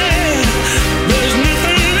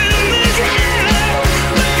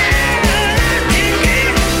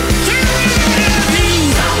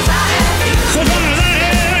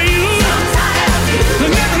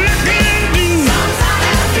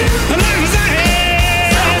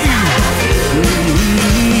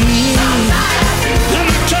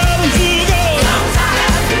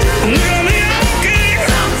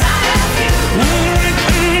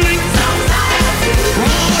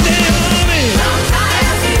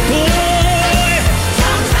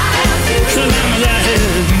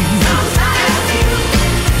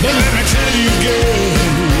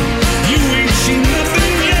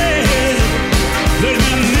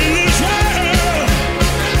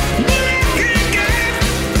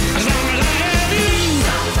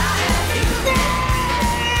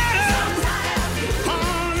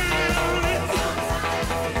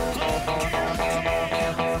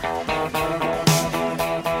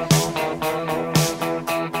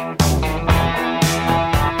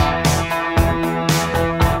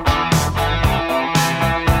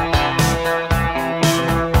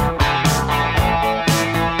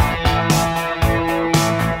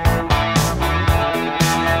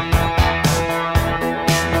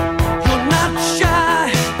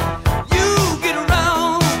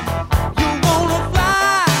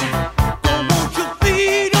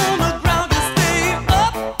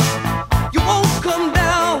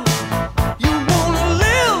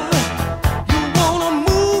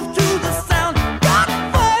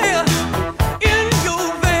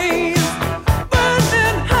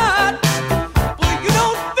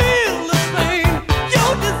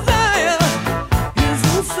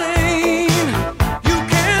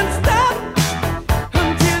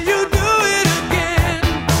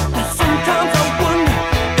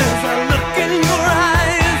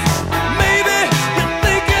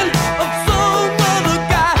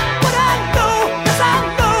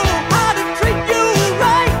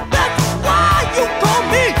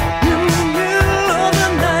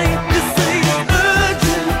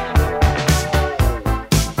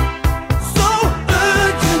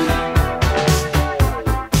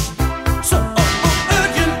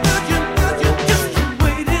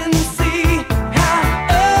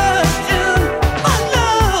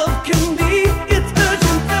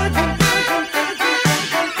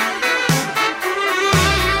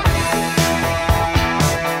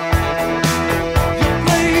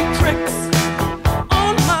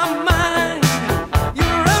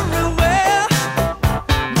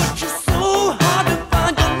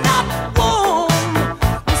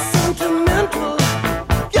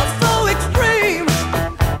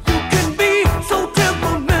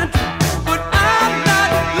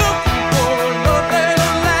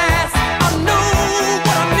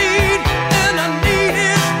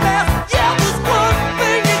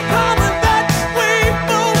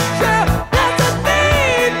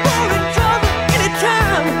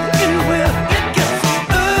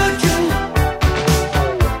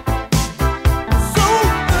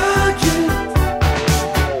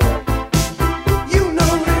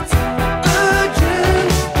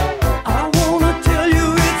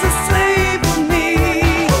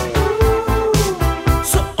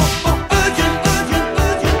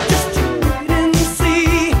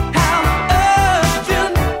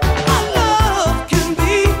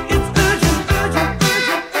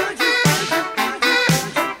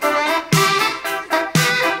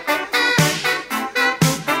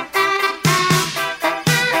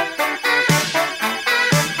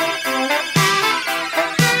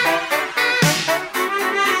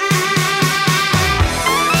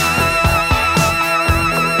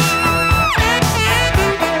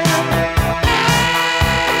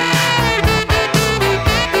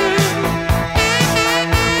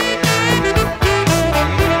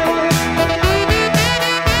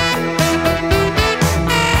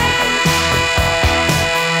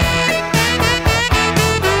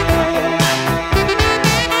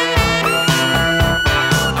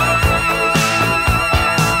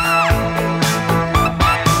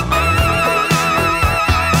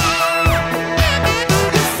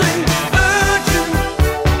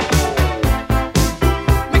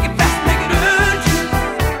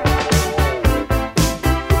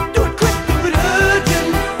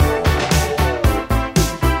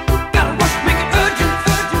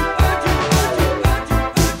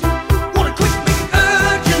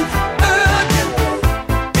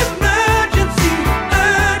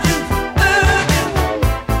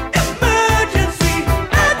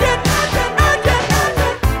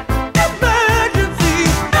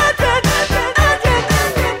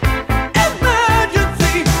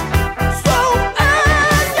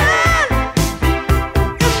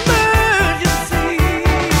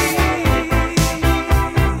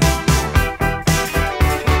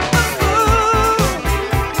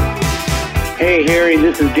 Hey Harry,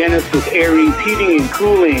 this is Dennis with Aries Heating and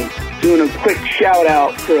Cooling. Doing a quick shout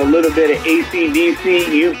out for a little bit of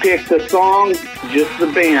AC/DC. You picked the song, just the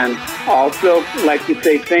band. Also, I'd like to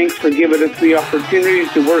say thanks for giving us the opportunity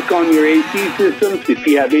to work on your AC systems. If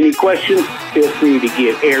you have any questions, feel free to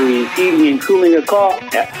give Aries Heating and Cooling a call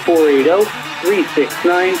at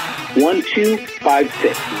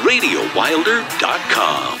 480-369-1256.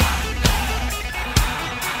 RadioWilder.com.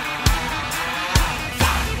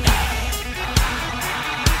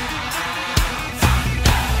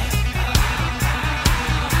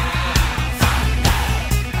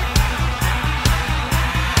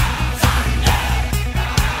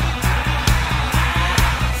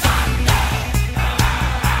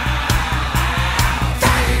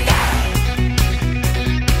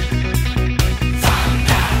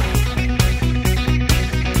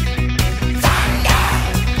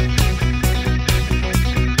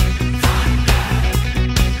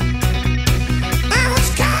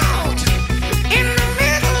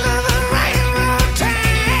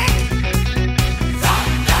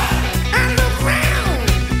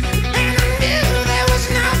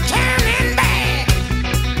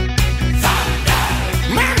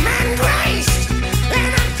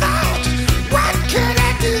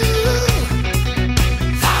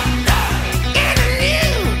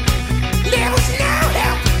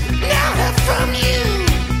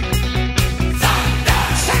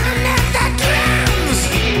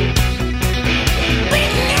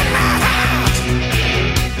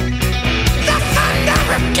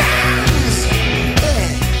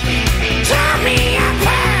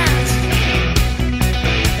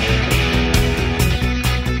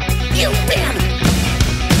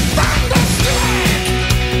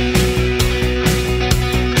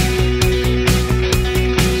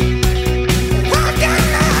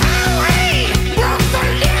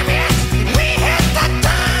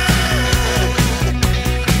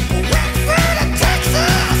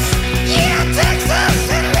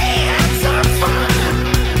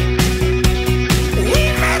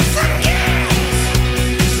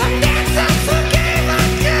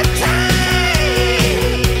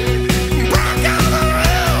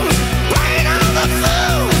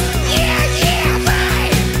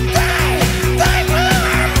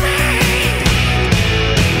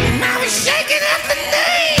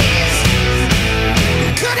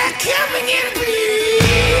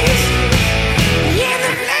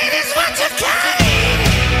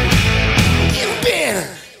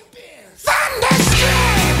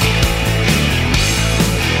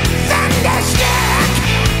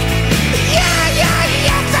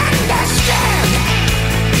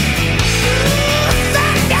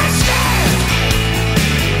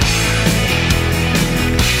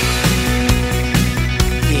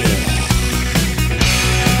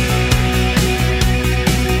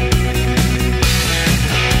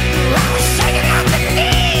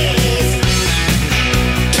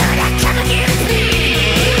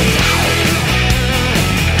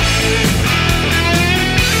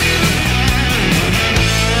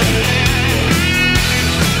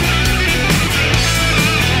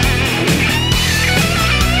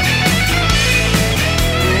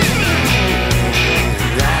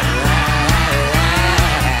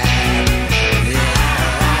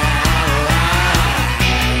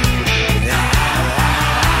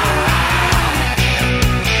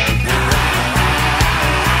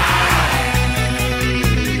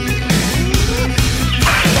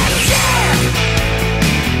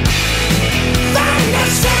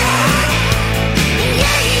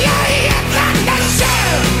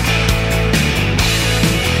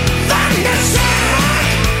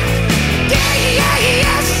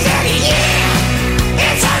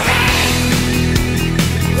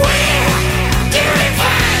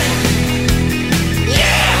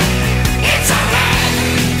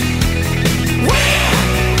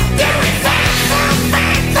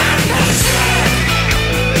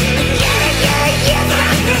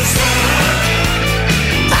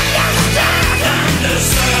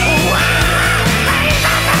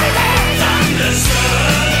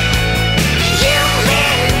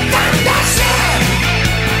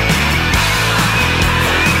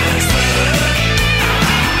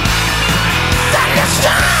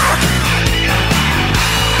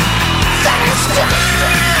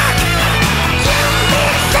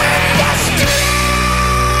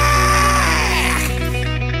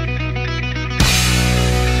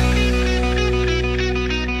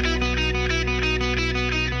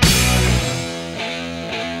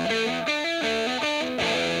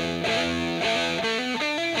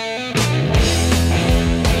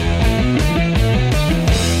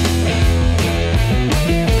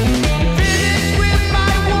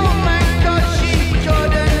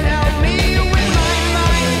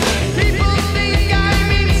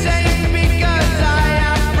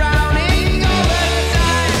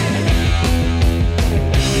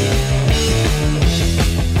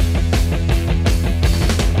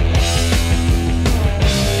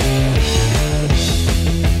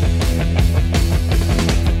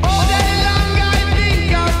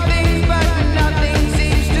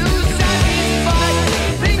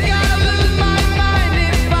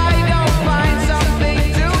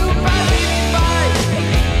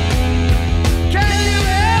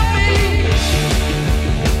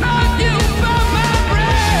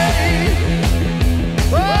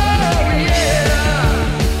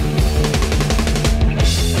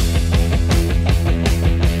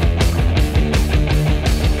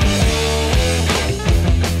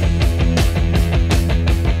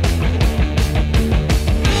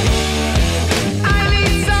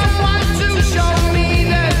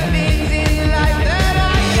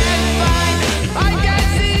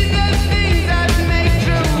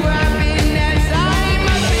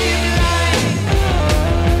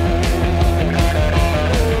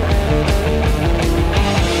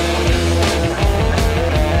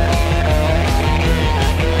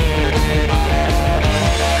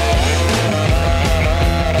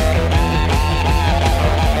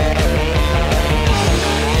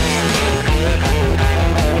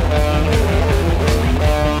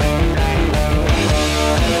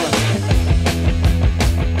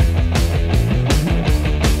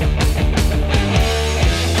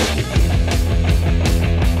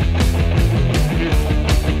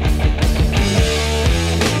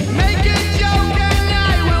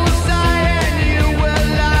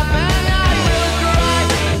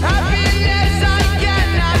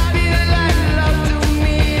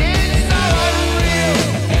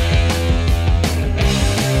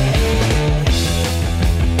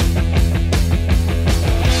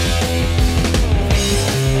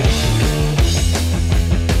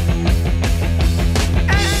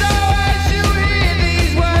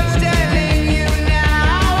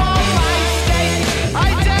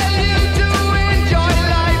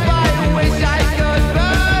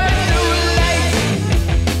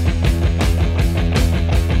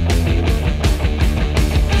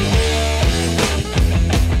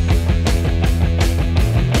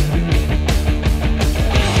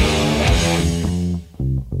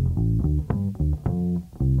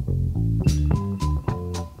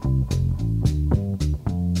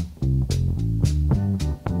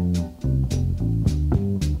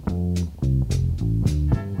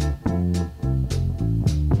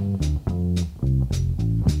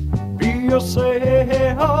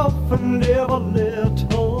 yourself and live a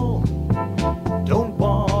little. Don't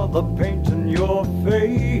bother painting your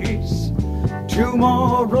face.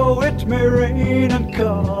 Tomorrow it may rain and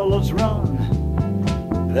colors run.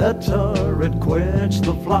 Better it quench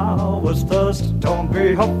the flower's thirst. Don't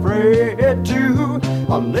be afraid to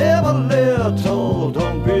live a little.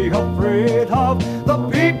 Don't be afraid of the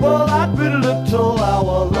people that belittle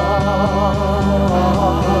our love.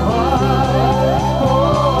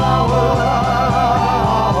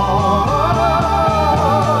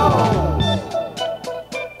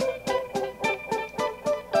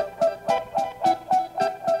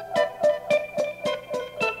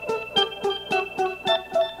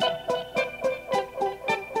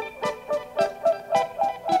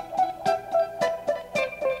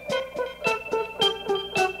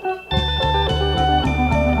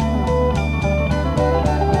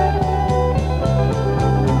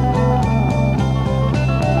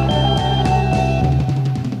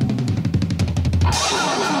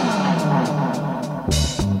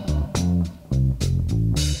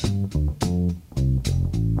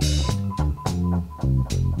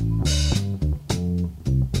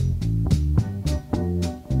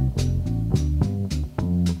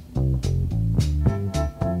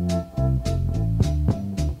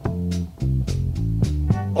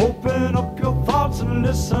 Open up your thoughts and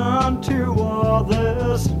listen to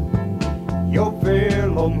others. Your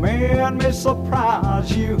fellow man may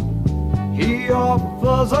surprise you. He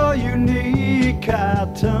offers a unique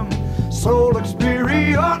item. Soul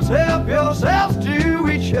experience, help yourselves to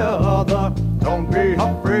each other. Don't be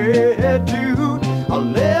afraid to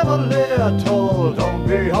live a little. Don't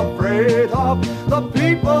be afraid of the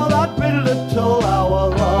people that belittle our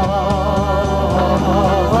love.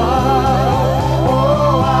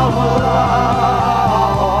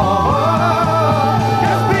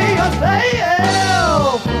 Just be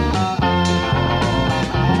yourself.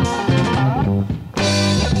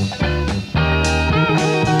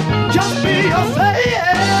 Just be yourself.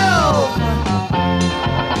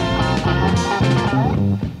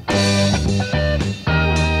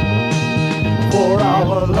 For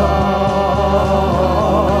our love.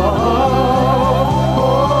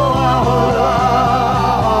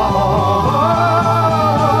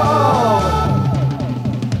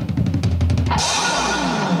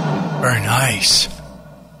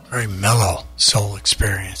 Very mellow soul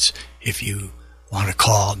experience, if you want to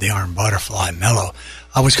call the Iron Butterfly mellow.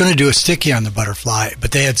 I was going to do a sticky on the Butterfly,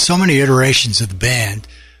 but they had so many iterations of the band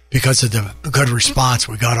because of the good response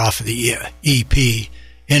we got off of the EP,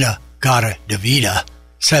 In-A-Gadda-Da-Vida,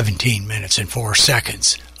 17 minutes and 4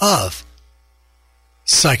 seconds of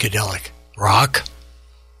psychedelic rock.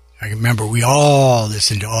 I remember we all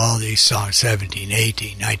listened to all these songs, 17,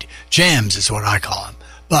 18, 19. Jams is what I call them.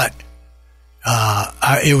 But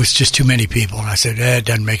it was just too many people, and I said, it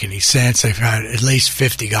doesn't make any sense. They've had at least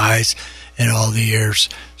 50 guys in all the years,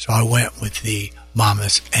 so I went with the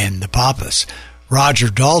Mamas and the Papas. Roger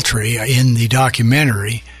Daltrey, in the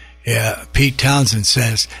documentary, Pete Townsend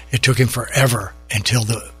says it took him forever until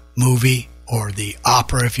the movie, or the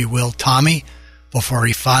opera, if you will, Tommy, before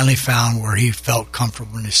he finally found where he felt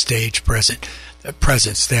comfortable in his stage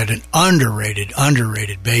presence. They had an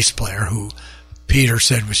underrated bass player who Peter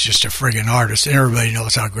said was just a friggin' artist, and everybody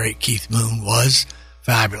knows how great Keith Moon was.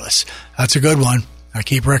 Fabulous. That's a good one. I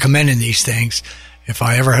keep recommending these things. If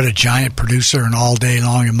I ever had a giant producer and all day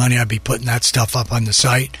long and money, I'd be putting that stuff up on the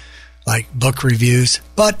site, like book reviews,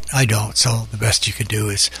 but I don't, so the best you can do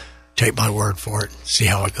is take my word for it and see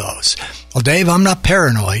how it goes. Well, Dave, I'm not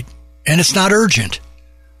paranoid, and it's not urgent,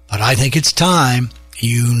 but I think it's time.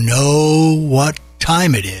 You know what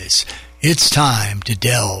time it is. It's time to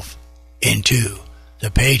delve into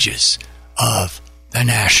the pages of the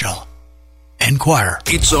National Enquirer.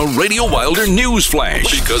 It's a Radio Wilder news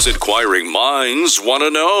flash, because inquiring minds want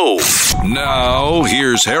to know. Now,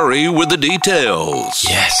 here's Harry with the details.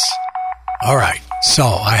 Yes. All right. So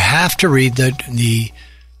I have to read the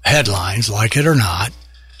headlines, like it or not.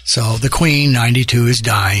 So the Queen, 92, is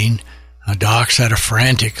dying. Doc's had a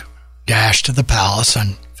frantic dash to the palace,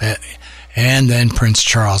 and then Prince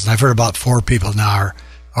Charles. And I've heard about 4 people now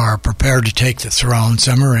are prepared to take the throne.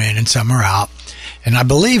 Some are in and some are out. And I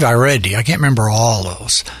believe I read, I can't remember all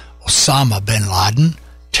those, Osama bin Laden,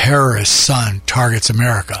 terrorist son, targets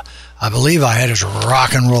America. I believe I had his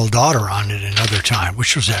rock and roll daughter on it another time,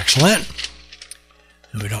 which was excellent.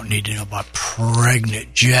 And we don't need to know about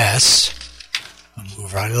pregnant Jess. I'll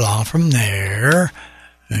move right along from there.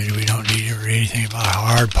 And we don't need to read anything about a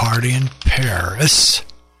hard party in Paris.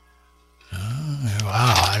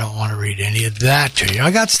 Wow, I don't want to read any of that to you.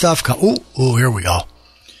 I got stuff. Here we go.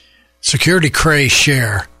 Security craze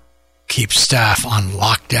share keeps staff on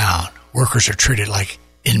lockdown. Workers are treated like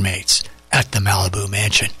inmates at the Malibu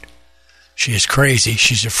mansion. She is crazy.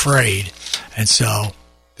 She's afraid. And so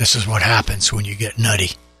this is what happens when you get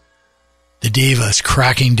nutty. The diva is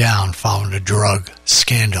cracking down following a drug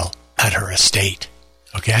scandal at her estate.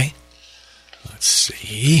 Okay? Let's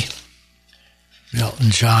see. Elton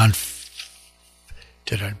John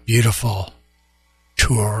did a beautiful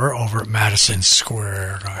tour over at Madison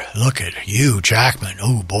Square. Look at Hugh Jackman.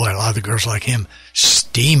 Oh, boy, a lot of the girls like him.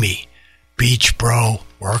 Steamy beach bro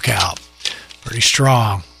workout. Pretty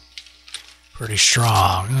strong. Pretty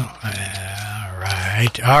strong.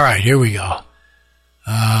 All right, here we go.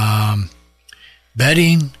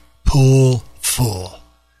 Betting pool full.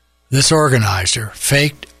 This organizer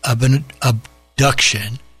faked an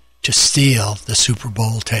abduction to steal the Super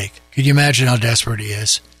Bowl take. Can you imagine how desperate he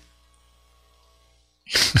is?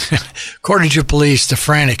 According to police, the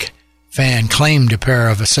frantic fan claimed a pair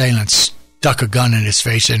of assailants stuck a gun in his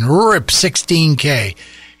face and ripped $16K.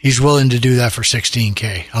 He's willing to do that for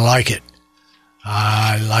 $16K. I like it.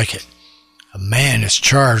 I like it. A man is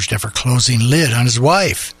charged after closing lid on his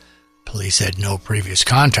wife. Police had no previous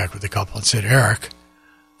contact with the couple and said, Eric,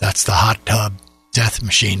 that's the hot tub death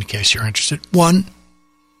machine in case you're interested.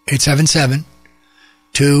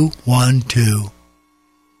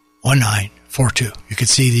 1-877-212-1942. You can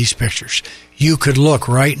see these pictures. You could look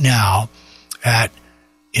right now at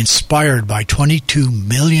inspired by $22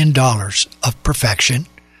 million of perfection,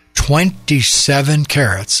 27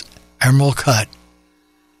 carats, emerald cut,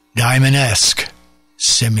 diamond-esque,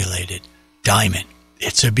 simulated diamond.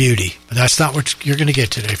 It's a beauty. But that's not what you're going to get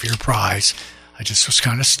today for your prize. I just was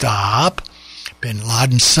kind of stop. Bin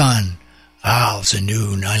Laden's son vows a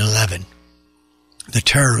new 9/11. The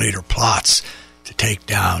terror leader plots to take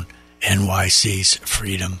down NYC's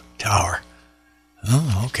Freedom Tower.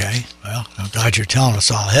 Oh, okay. Well, I'm glad you're telling us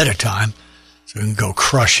all ahead of time so we can go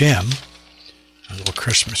crush him. A little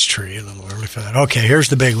Christmas tree, a little early for that. Okay, here's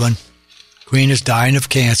the big one. Queen is dying of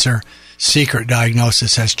cancer. Secret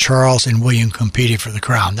diagnosis has Charles and William competing for the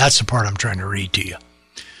crown. That's the part I'm trying to read to you.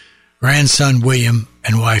 Grandson William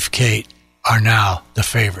and wife Kate are now the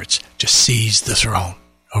favorites to seize the throne.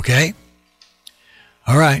 Okay?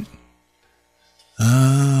 All right.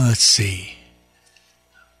 Let's see.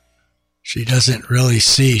 She doesn't really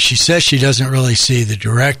see. She says she doesn't really see the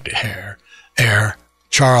direct heir,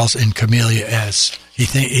 Charles and Camilla, as she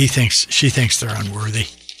thinks they're unworthy.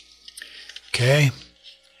 Okay.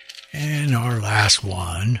 And our last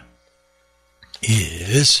one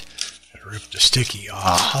is, rip the sticky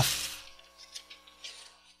off,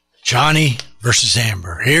 Johnny versus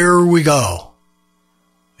Amber. Here we go.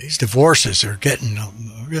 These divorces are getting a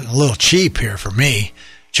little cheap here for me.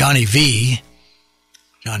 Johnny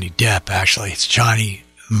Depp, actually. It's Johnny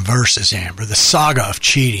versus Amber. The saga of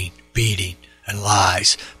cheating, beating, and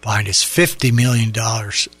lies behind his $50 million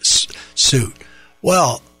suit.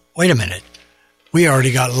 Well, wait a minute. We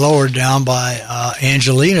already got lowered down by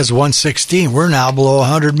Angelina's 116. We're now below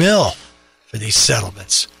 100 mil for these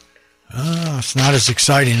settlements. It's not as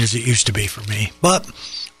exciting as it used to be for me, but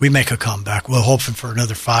we make a comeback. We're hoping for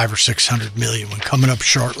another 500 or 600 million one coming up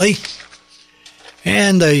shortly.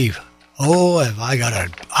 And I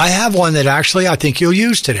have one that actually I think you'll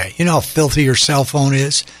use today. You know how filthy your cell phone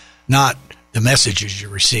is? Not the messages you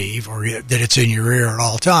receive or that it's in your ear at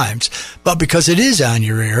all times, but because it is on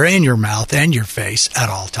your ear and your mouth and your face at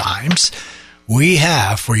all times, we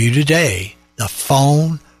have for you today the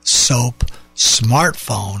Phone Soap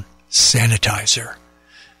Smartphone Sanitizer.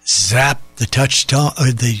 Zap the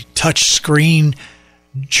touch screen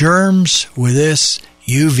germs with this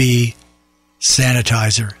UV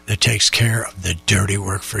sanitizer that takes care of the dirty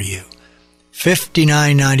work for you.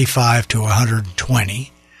 $59.95 to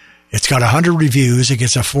 $120. It's got 100 reviews. It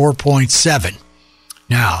gets a 4.7.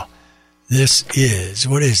 Now, this is,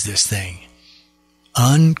 what is this thing?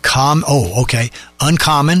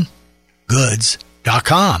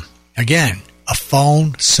 UncommonGoods.com. Again, a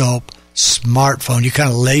phone soap smartphone. You kind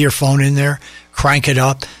of lay your phone in there, crank it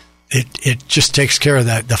up. It just takes care of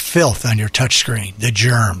the filth on your touch screen, the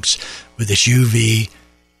germs, with this UV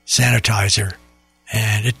sanitizer.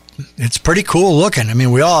 And it's pretty cool looking. I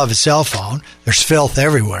mean, we all have a cell phone. There's filth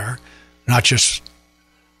everywhere, not just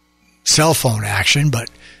cell phone action, but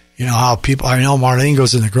you know how people, I know Marlene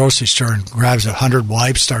goes in the grocery store and grabs 100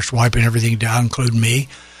 wipes, starts wiping everything down, including me.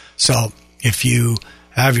 So if you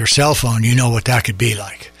have your cell phone, you know what that could be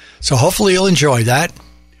like. So hopefully you'll enjoy that.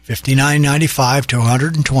 $59.95 to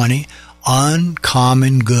 $120,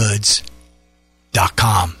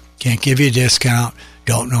 uncommongoods.com. Can't give you a discount.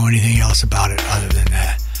 Don't know anything else about it other than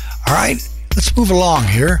that. All right, let's move along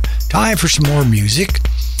here. Time for some more music.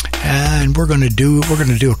 and we're going to do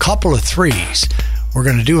a couple of threes. We're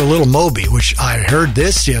going to do a little Moby, which I heard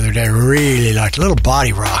this the other day, really liked, a little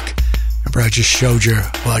body rock. Remember I just showed you,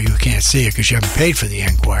 well, you can't see it because you haven't paid for the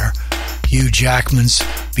Enquire, Hugh Jackman's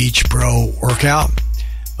Beach Bro workout.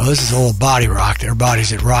 Well, this is a little body rock. Their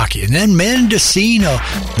bodies at Rocky. And then Mendocino.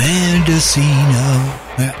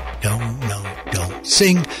 Don't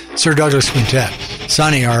sing. Sir Douglas Quintet.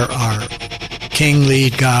 Sonny, our king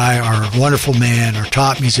lead guy, our wonderful man, our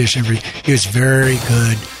top musician, he was very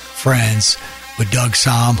good friends with Doug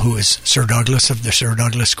Somm, who is Sir Douglas of the Sir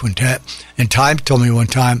Douglas Quintet. And Ty told me one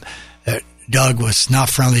time that Doug was not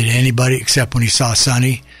friendly to anybody except when he saw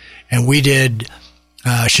Sonny. And we did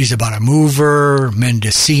She's About a Mover,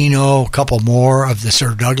 Mendocino, a couple more of the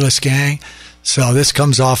Sir Douglas gang. So this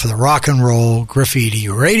comes off of the Rock and Roll Graffiti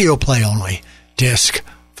Radio Play Only, disc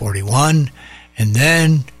 41. And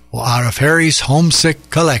then, well, out of Harry's Homesick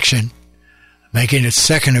collection, making its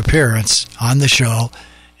second appearance on the show,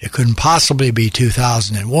 it couldn't possibly be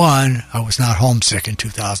 2001. I was not homesick in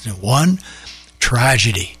 2001.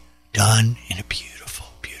 Tragedy, done in a beautiful,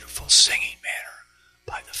 beautiful singing manner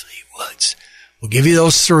by the Fleetwoods. We'll give you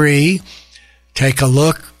those three. Take a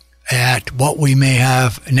look at what we may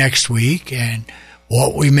have next week and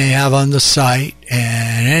what we may have on the site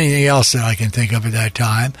and anything else that I can think of at that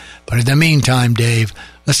time. But in the meantime, Dave,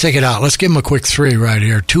 let's take it out. Let's give them a quick three right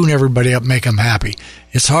here. Tune everybody up, make them happy.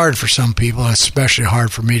 It's hard for some people, especially hard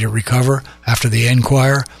for me to recover after the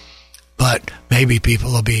Enquire, but maybe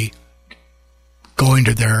people will be going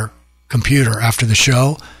to their computer after the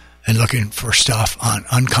show and looking for stuff on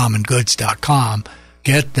uncommongoods.com.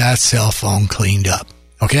 Get that cell phone cleaned up.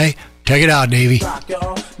 Okay? Take it out, Davey. Rock,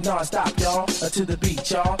 y'all, non-stop, y'all, to the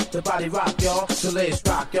beat, y'all, the body rock, y'all, so let's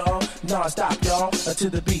rock, y'all, non-stop, y'all, to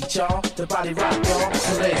the beat, y'all, the body rock, y'all,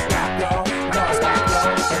 so let's rock, y'all, non-stop,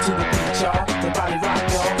 y'all, to the beat, y'all, the body rock,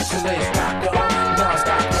 y'all, so let's rock, y'all,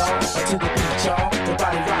 non-stop, y'all, to the beat, y'all, the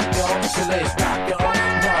body rock, y'all, so let's rock, y'all,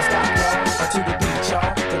 non-stop, y'all, to the beat, y'all,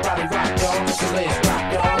 the body rock, y'all, so let's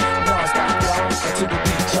rock, y'all, non-stop, y'all, to the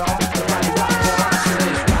beat, y'all, the body rock, y'all, so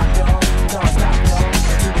let's rock, y'all,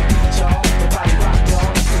 non-stop, y'all, to the beat, y'all, the body rock,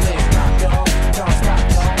 y'all, so let's rock, y'all,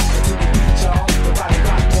 non-stop, y'all, to the beat, y'all, the body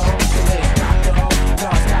rock, y'all, so let's rock, y'all,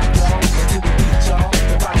 non-stop, y'all, to the beat, y'all, the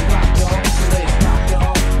body rock, y'all,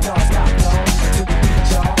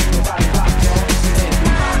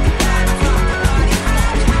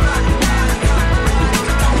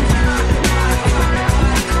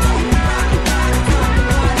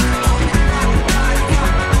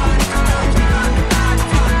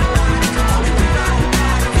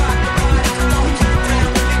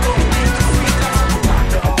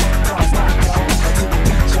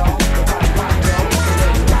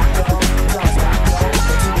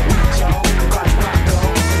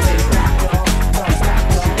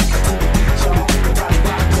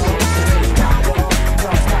 so let's rock, y'all,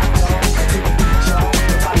 non-stop, y'all,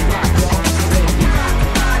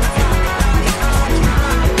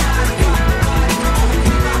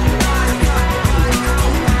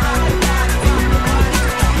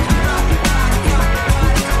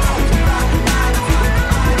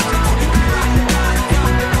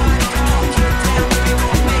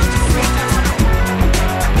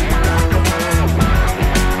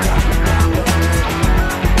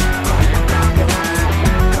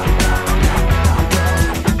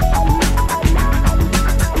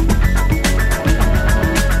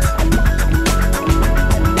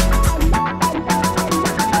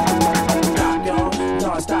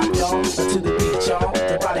 to the beat, y'all,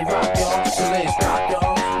 the body rock, y'all, so let's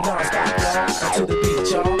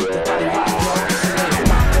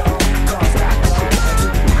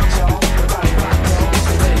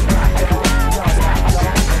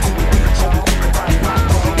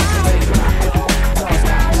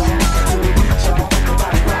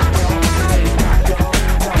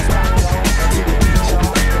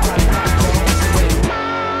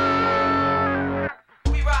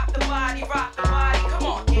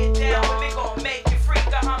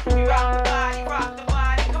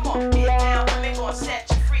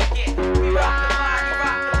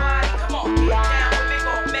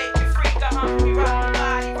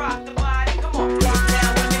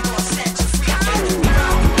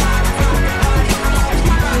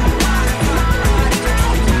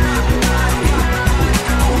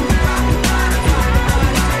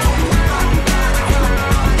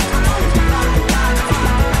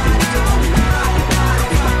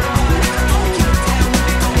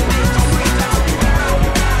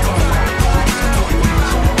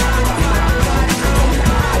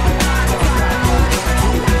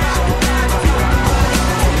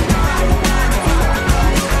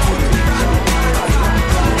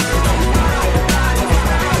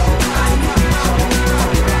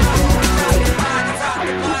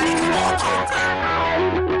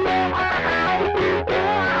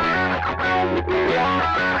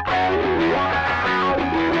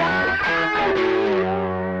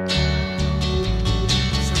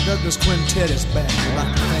This quintet is back. I'd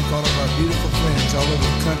like to thank all of our beautiful friends all over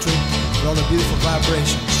the country for all the beautiful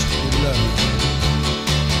vibrations. We love you.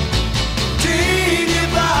 Teeny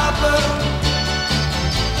Bopper,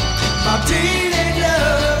 my teenage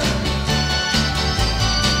love.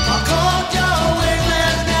 I called your way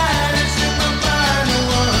last night and set my mind to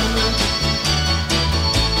wonder.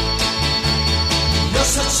 You're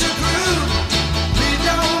such a groove, we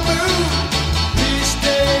don't move. We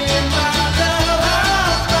stay in my love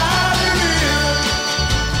house by the river.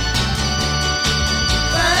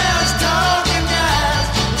 Fast talking guys,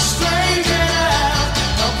 strange eyes.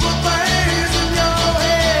 I'll put things in your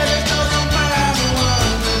head and know your mind to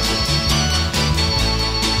wonder.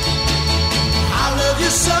 I love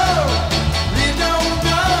you so, we don't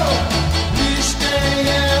go. We stay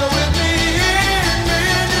here with me in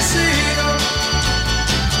Mendocino.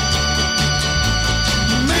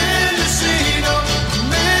 Mendocino,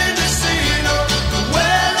 Mendocino.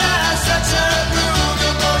 Well, that's such a groove,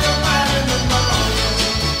 you blow your mind in the morning.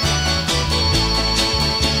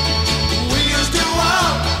 We used to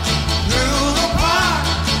walk through the park,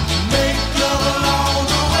 make love along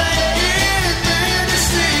the way in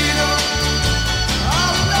Mendocino.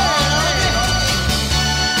 Oh, Lord.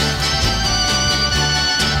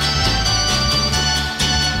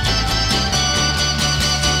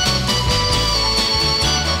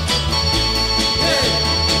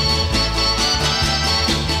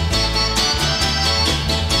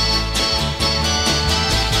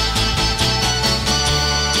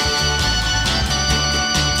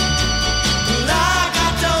 Like I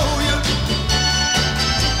told you,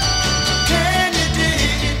 can you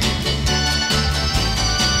dig it?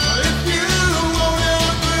 If you wanna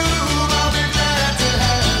groove, I'll be glad to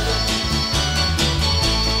have it.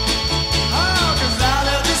 Oh, 'cause I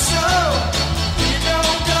love you so, we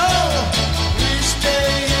don't go. We stay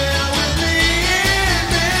here with me in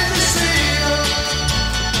Mendocino.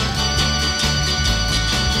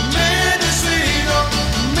 Mendocino,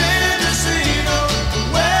 Mendocino.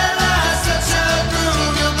 Well, that's such a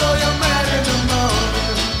groove, you'll blow your mind in the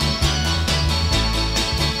morning.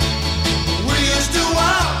 We used to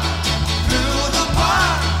walk through the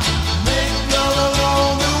park, make love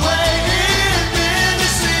along the way in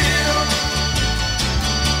Mendocino.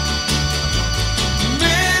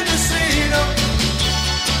 Mendocino,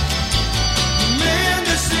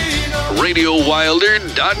 Mendocino.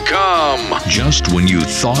 RadioWilder.com. Just when you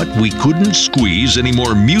thought we couldn't squeeze any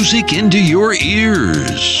more music into your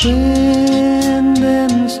ears. Wind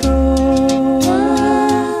and storm,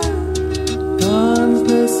 dawns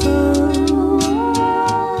the sun,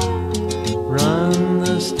 run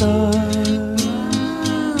the stars.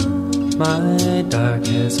 My dark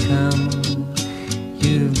has come,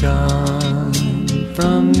 you've gone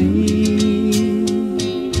from me.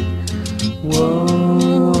 Whoa,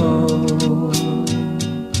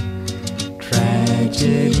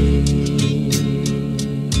 tragedy.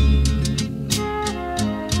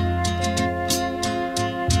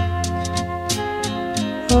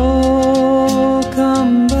 Oh,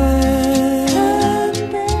 come back,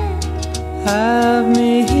 have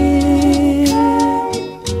me here,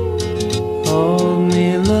 hold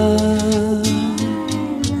me, love,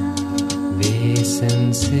 be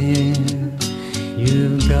sincere.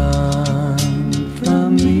 You've gone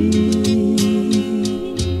from me.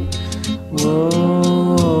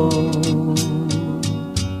 Whoa,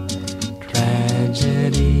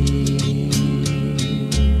 tragedy.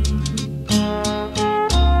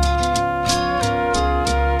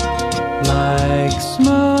 Like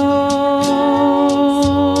smoke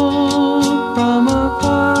from a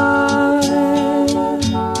fire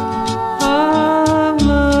of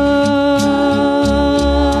love.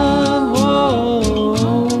 Whoa,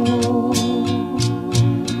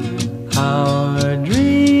 our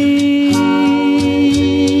dreams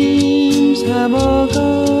have all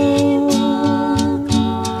gone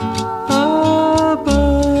above.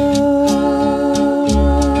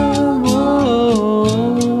 Whoa,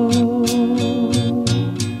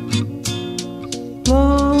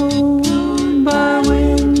 blown by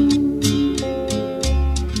wind,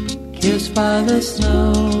 kissed by the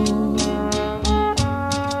snow.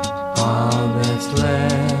 All that's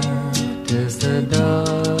left is the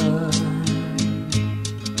dark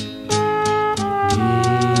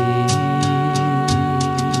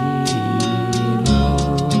below.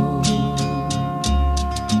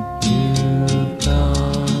 You've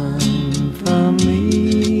gone from me.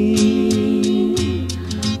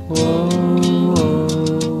 Whoa,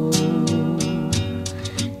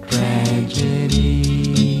 tragedy.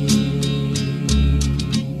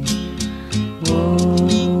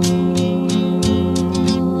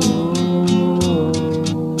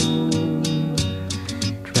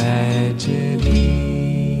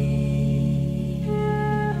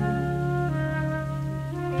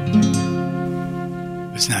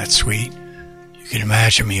 that sweet. You can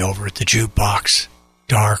imagine me over at the jukebox,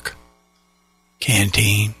 dark,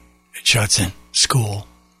 canteen at Judson School.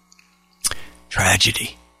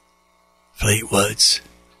 Tragedy. Fleetwood's.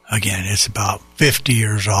 Again, it's about 50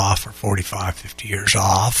 years off, or 45, 50 years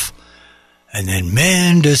off. And then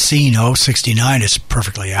Mendocino, 69 is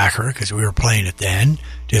perfectly accurate because we were playing it then.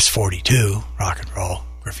 Disc 42, rock and roll,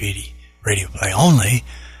 graffiti, radio play only.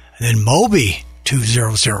 And then Moby,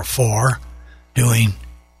 2004, doing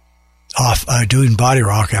body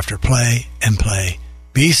rock after play and play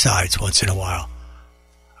B-sides once in a while.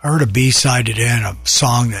 I heard a B-side today on a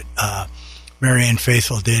song that Marianne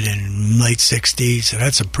Faithfull did in late 60s. It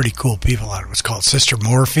had some pretty cool people on it. It was called Sister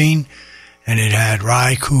Morphine, and it had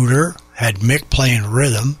Ry Cooder, had Mick playing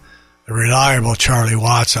rhythm, the reliable Charlie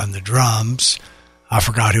Watts on the drums. I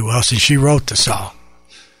forgot who else, and she wrote the song.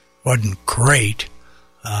 Wasn't great,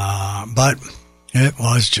 but it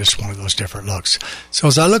was just one of those different looks. So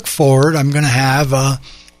as I look forward, I'm going to have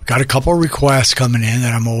got a couple requests coming in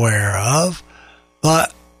that I'm aware of,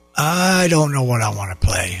 but I don't know what I want to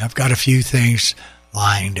play. I've got a few things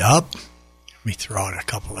lined up. Let me throw out a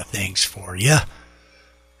couple of things for you.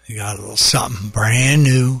 You got a little something brand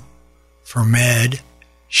new from Ed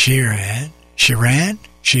Sheeran,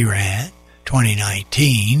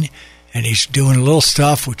 2019, and he's doing a little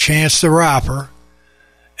stuff with Chance the Rapper,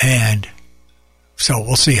 and so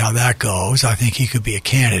we'll see how that goes. I think he could be a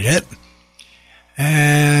candidate.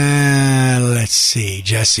 And let's see,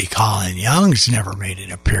 Jessie Colin Young's never made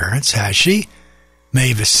an appearance, has she?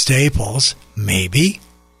 Mavis Staples, maybe.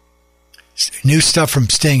 New stuff from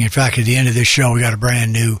Sting. In fact, at the end of this show, we got a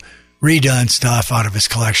brand new redone stuff out of his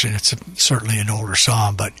collection. It's certainly an older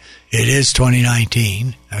song, but it is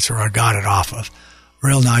 2019. That's where I got it off of.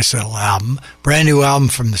 Real nice little album. Brand new album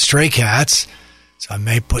from the Stray Cats, so I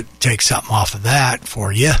may take something off of that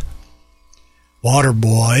for you.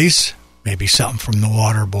 Waterboys. Maybe something from the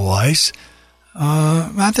Waterboys.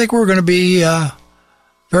 I think we're going to be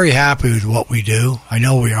very happy with what we do. I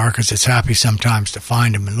know we are, because it's happy sometimes to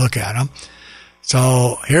find them and look at them.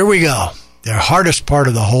 So here we go. The hardest part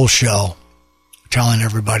of the whole show, telling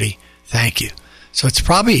everybody thank you. So it's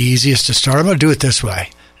probably easiest to start. I'm going to do it this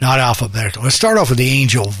way, not alphabetical. Let's start off with the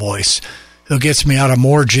Angel Voice, who gets me out of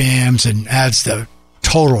more jams and adds the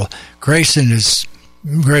total. Grayson,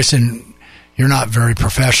 you're not very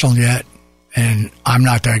professional yet, and I'm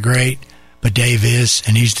not that great, but Dave is,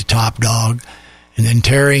 and he's the top dog. And then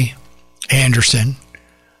Terry Anderson,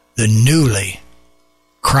 the newly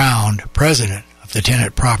crowned president of the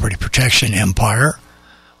Tenant Property Protection Empire.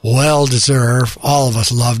 Well deserved. All of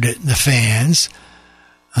us loved it, the fans.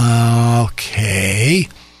 Okay.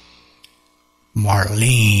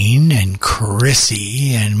 Marlene and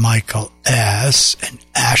Chrissy and Michael S. and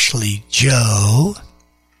Ashley Joe.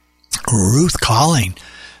 Ruth calling.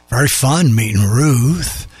 Very fun meeting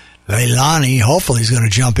Ruth. Leilani, hopefully he's going to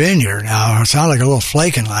jump in here now. It sounded like a little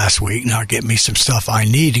flaking last week, not getting me some stuff I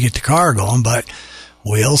need to get the car going, but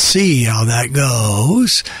we'll see how that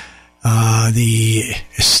goes. The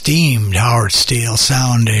esteemed Howard Steele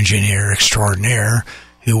sound engineer extraordinaire,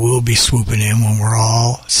 who will be swooping in when we're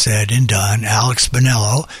all said and done. Alex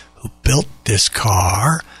Bonello, who built this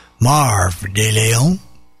car. Marv De Leon.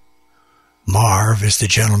 Marv is the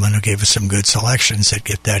gentleman who gave us some good selections that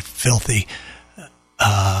get that filthy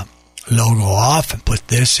logo off and put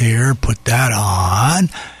this here, put that on.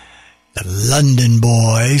 The London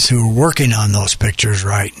boys who are working on those pictures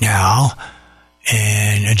right now,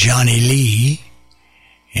 and Johnny Lee.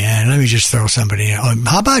 And let me just throw somebody in.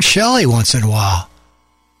 How about Shelley once in a while?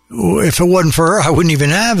 If it wasn't for her, I wouldn't even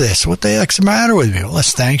have this. What the heck's the matter with me? Well,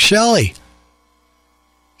 let's thank Shelley.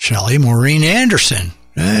 Shelley Maureen Anderson.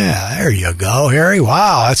 Yeah, there you go, Harry.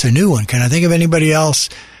 Wow, that's a new one. Can I think of anybody else?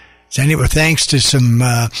 Thanks to some,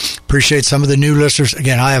 appreciate some of the new listeners.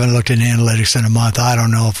 Again, I haven't looked at analytics in a month. I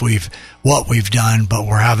don't know if what we've done, but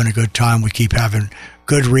we're having a good time. We keep having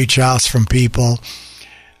good reach outs from people.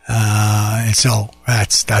 And so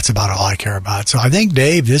that's about all I care about. So I think,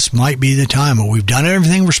 Dave, this might be the time. We've done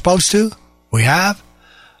everything we're supposed to. We have?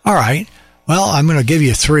 All right. Well, I'm going to give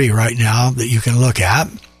you 3 right now that you can look at.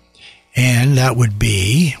 And that would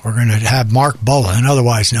be, we're going to have Mark Bolan,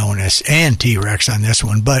 otherwise known as T-Rex on this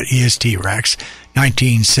one, but he is T-Rex,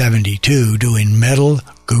 1972, doing Metal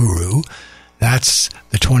Guru. That's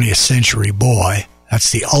the 20th Century Boy.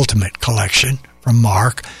 That's the ultimate collection from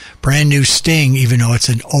Mark. Brand new Sting, even though it's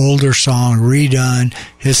an older song, redone.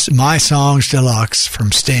 My Songs Deluxe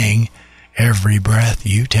from Sting, Every Breath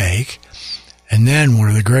You Take. And then one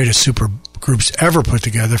of the greatest super groups ever put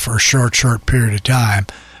together for a short period of time,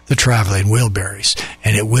 the Traveling Wilburys.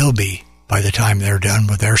 And it will be, by the time they're done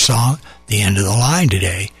with their song, the end of the line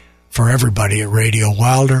today for everybody at Radio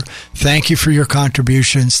Wilder. Thank you for your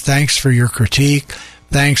contributions. Thanks for your critique.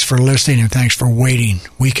 Thanks for listening, and thanks for waiting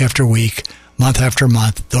week after week, month after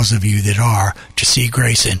month, those of you that are, to see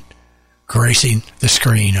Grayson gracing the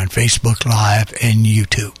screen on Facebook Live and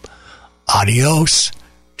YouTube. Adios.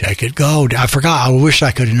 Take it, go. I forgot. I wish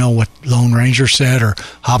I could have known what Lone Ranger said or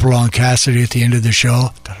Hopalong Cassidy at the end of the show.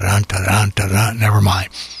 Ta-dun, ta-dun, ta-dun. Never mind.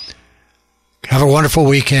 Have a wonderful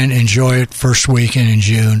weekend. Enjoy it. First weekend in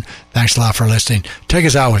June. Thanks a lot for listening. Take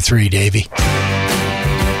us out with 3, Davey.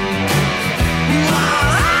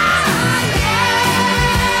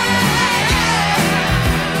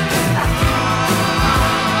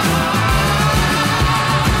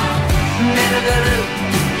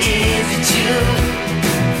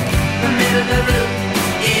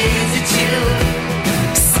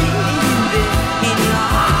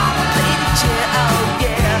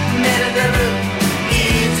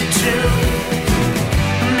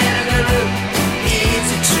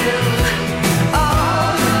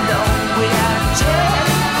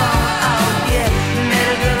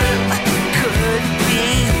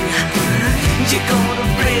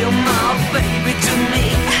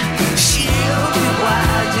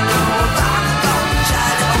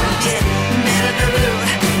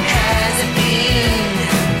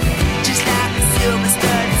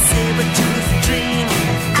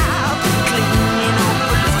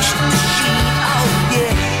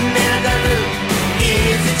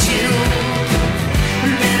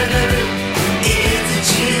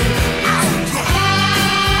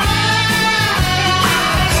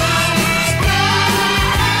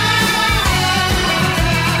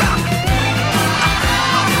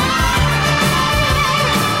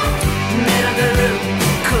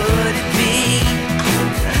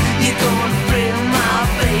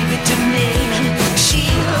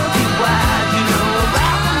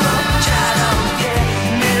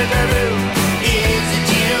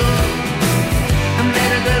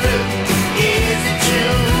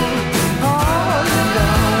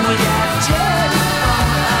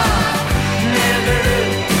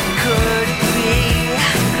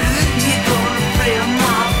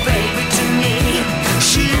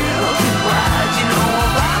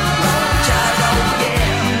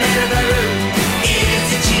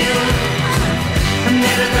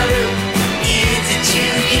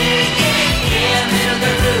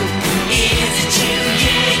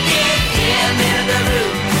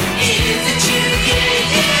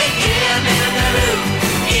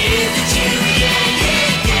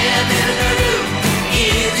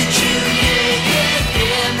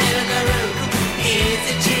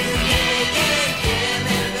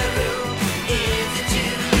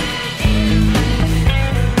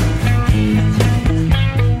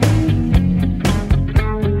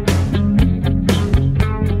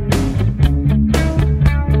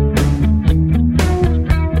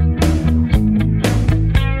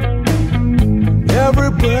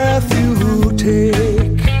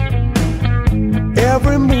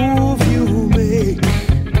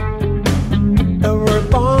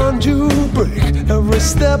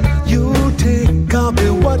 Step you take, I'll be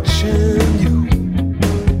watching you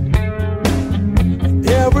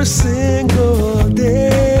every single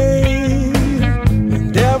day,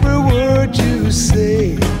 and every word you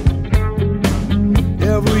say,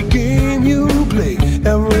 every game you play,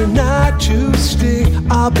 every night you stay,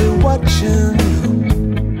 I'll be watching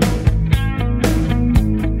you.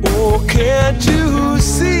 Oh, can't you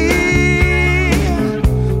see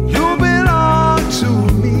you belong to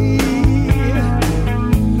me?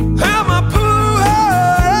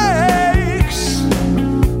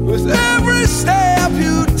 Every step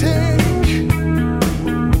you take,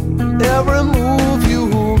 every move you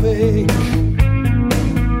make,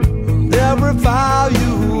 every vow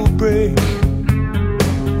you break,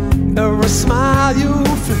 every smile you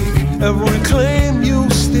fake, every claim you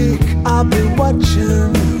stake, I'll be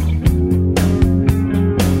watching you.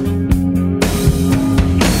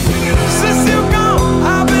 Since you're gone,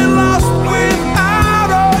 I've been lost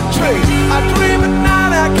without a trace. I dream at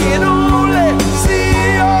night, I can only see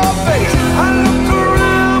your face. I look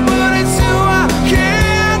around, but it's you I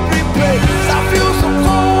can't replace. I feel so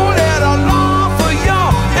cold and I long for your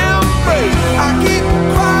embrace. I keep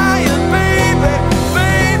crying, baby,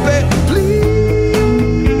 baby, please.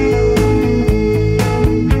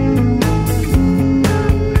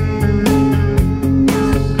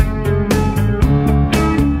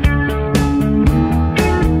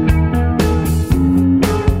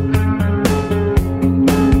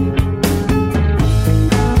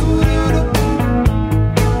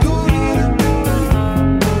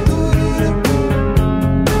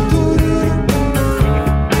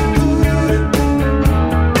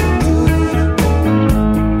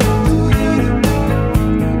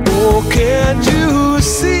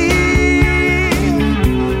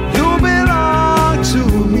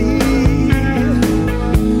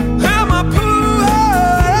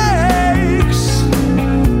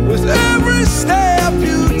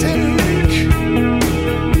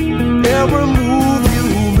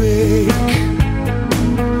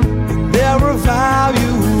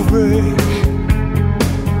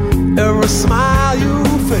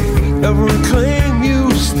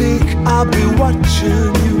 I'll be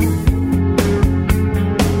watching you.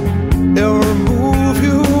 Every move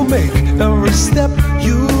you make, every step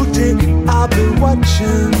you take, I'll be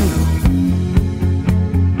watching you.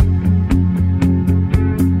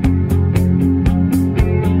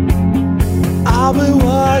 I'll be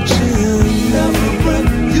watching every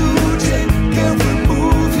breath you take, every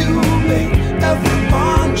move you make, every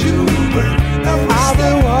bond you break. I'll be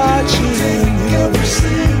watching every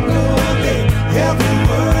single day, every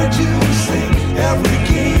word you say, every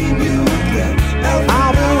game you play.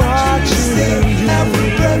 I'll be watching every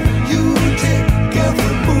breath you take,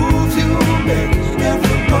 every move you make,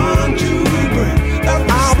 every bond you break.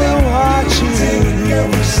 I'll be watching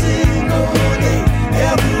every single day,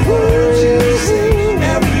 every word you say,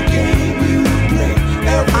 every game you play.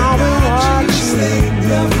 I'll be watching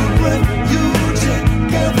every breath you take,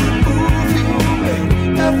 every move you make,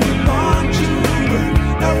 every bond you break.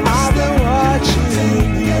 I'll be watching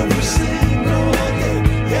every single day,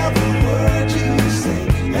 every word you say,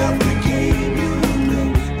 every game you play.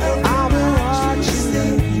 I'll be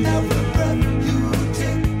watching every breath you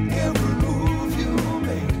take, every move you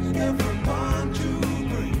make, every bond you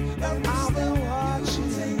break. I'll be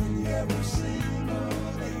watching every single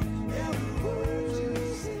day, every word you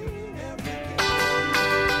say, every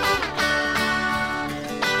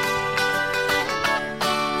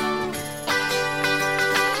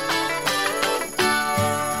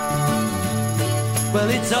Well,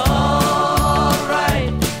 it's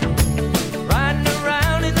alright, riding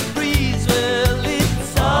around in the breeze. Well,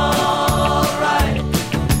 it's alright,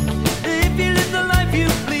 if you live the life you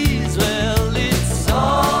please. Well, it's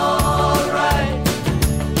alright,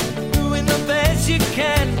 doing the best you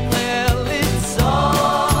can. Well, it's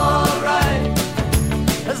alright,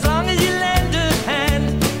 as long as you lend a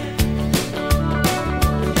hand.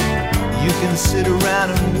 You can sit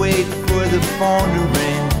around and wait for the phone to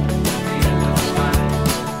ring,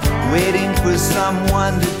 waiting for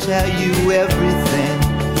someone to tell you everything.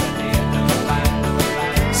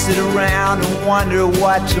 Sit around and wonder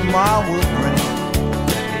what tomorrow will bring.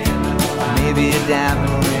 Maybe a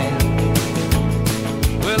diamond ring.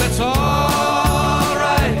 Well, it's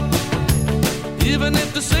alright, even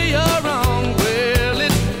if they say you're wrong. Well,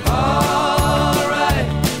 it's alright,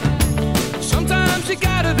 sometimes you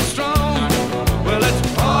gotta be strong. Well,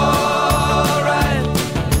 it's alright,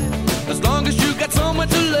 as long as you got somewhere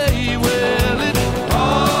to lay. Well, it's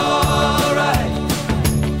alright,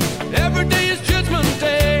 every day is Judgment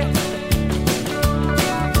Day.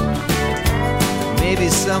 Maybe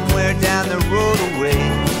somewhere down the road away,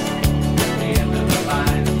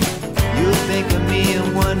 you'll think of me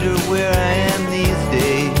and wonder where I am these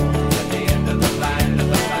days.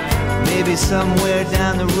 Maybe somewhere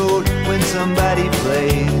down the road when somebody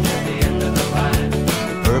plays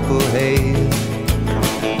Purple Haze.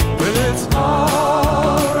 Well, it's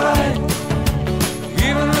alright,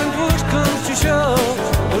 even when push comes to shove.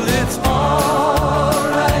 Well, it's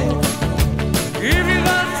alright, if you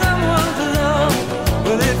got someone to love.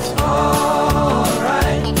 Well, it's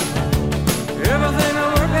alright, everything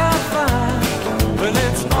will work out fine. Well,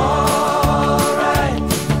 it's alright,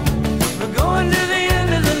 we're going to the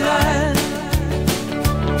end of the line.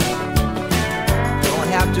 Don't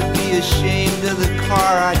have to be ashamed of the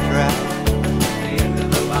car I drive.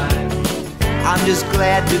 I'm just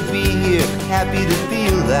glad to be here, happy to be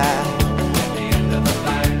alive.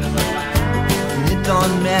 And it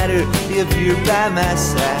don't matter if you're by my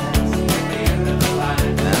side,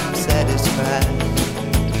 I'm satisfied.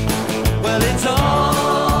 Well, it's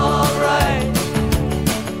alright,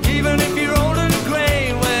 even if you're old and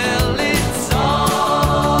gray. Well, it's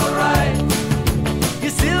alright, you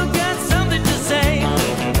still got something to say.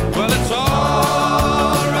 Well, it's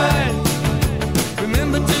alright,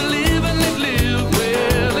 remember to live and let live.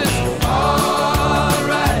 Well, it's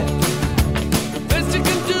alright, the best you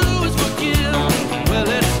can do is forgive. Well,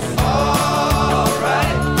 it's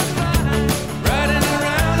alright, riding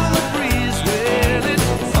around on the breeze. Well,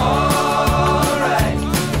 it's alright,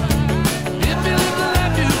 if you live the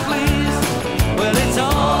life you please. Well, it's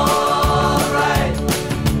alright,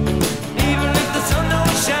 even if the sun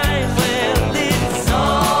don't shine. Well, it's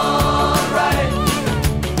alright,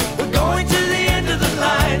 we're going to the end of the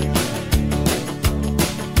line.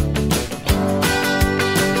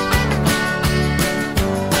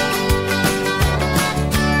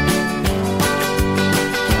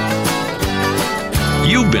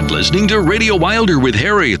 You've been listening to Radio Wilder with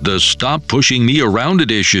Harry, the Stop Pushing Me Around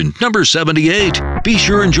edition, number 78. Be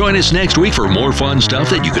sure and join us next week for more fun stuff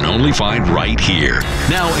that you can only find right here.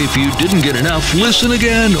 Now, if you didn't get enough, listen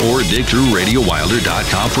again or dig through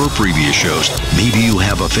RadioWilder.com for previous shows. Maybe you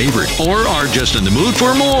have a favorite or are just in the mood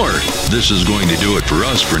for more. This is going to do it for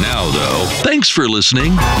us for now, though. Thanks for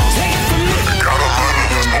listening. Take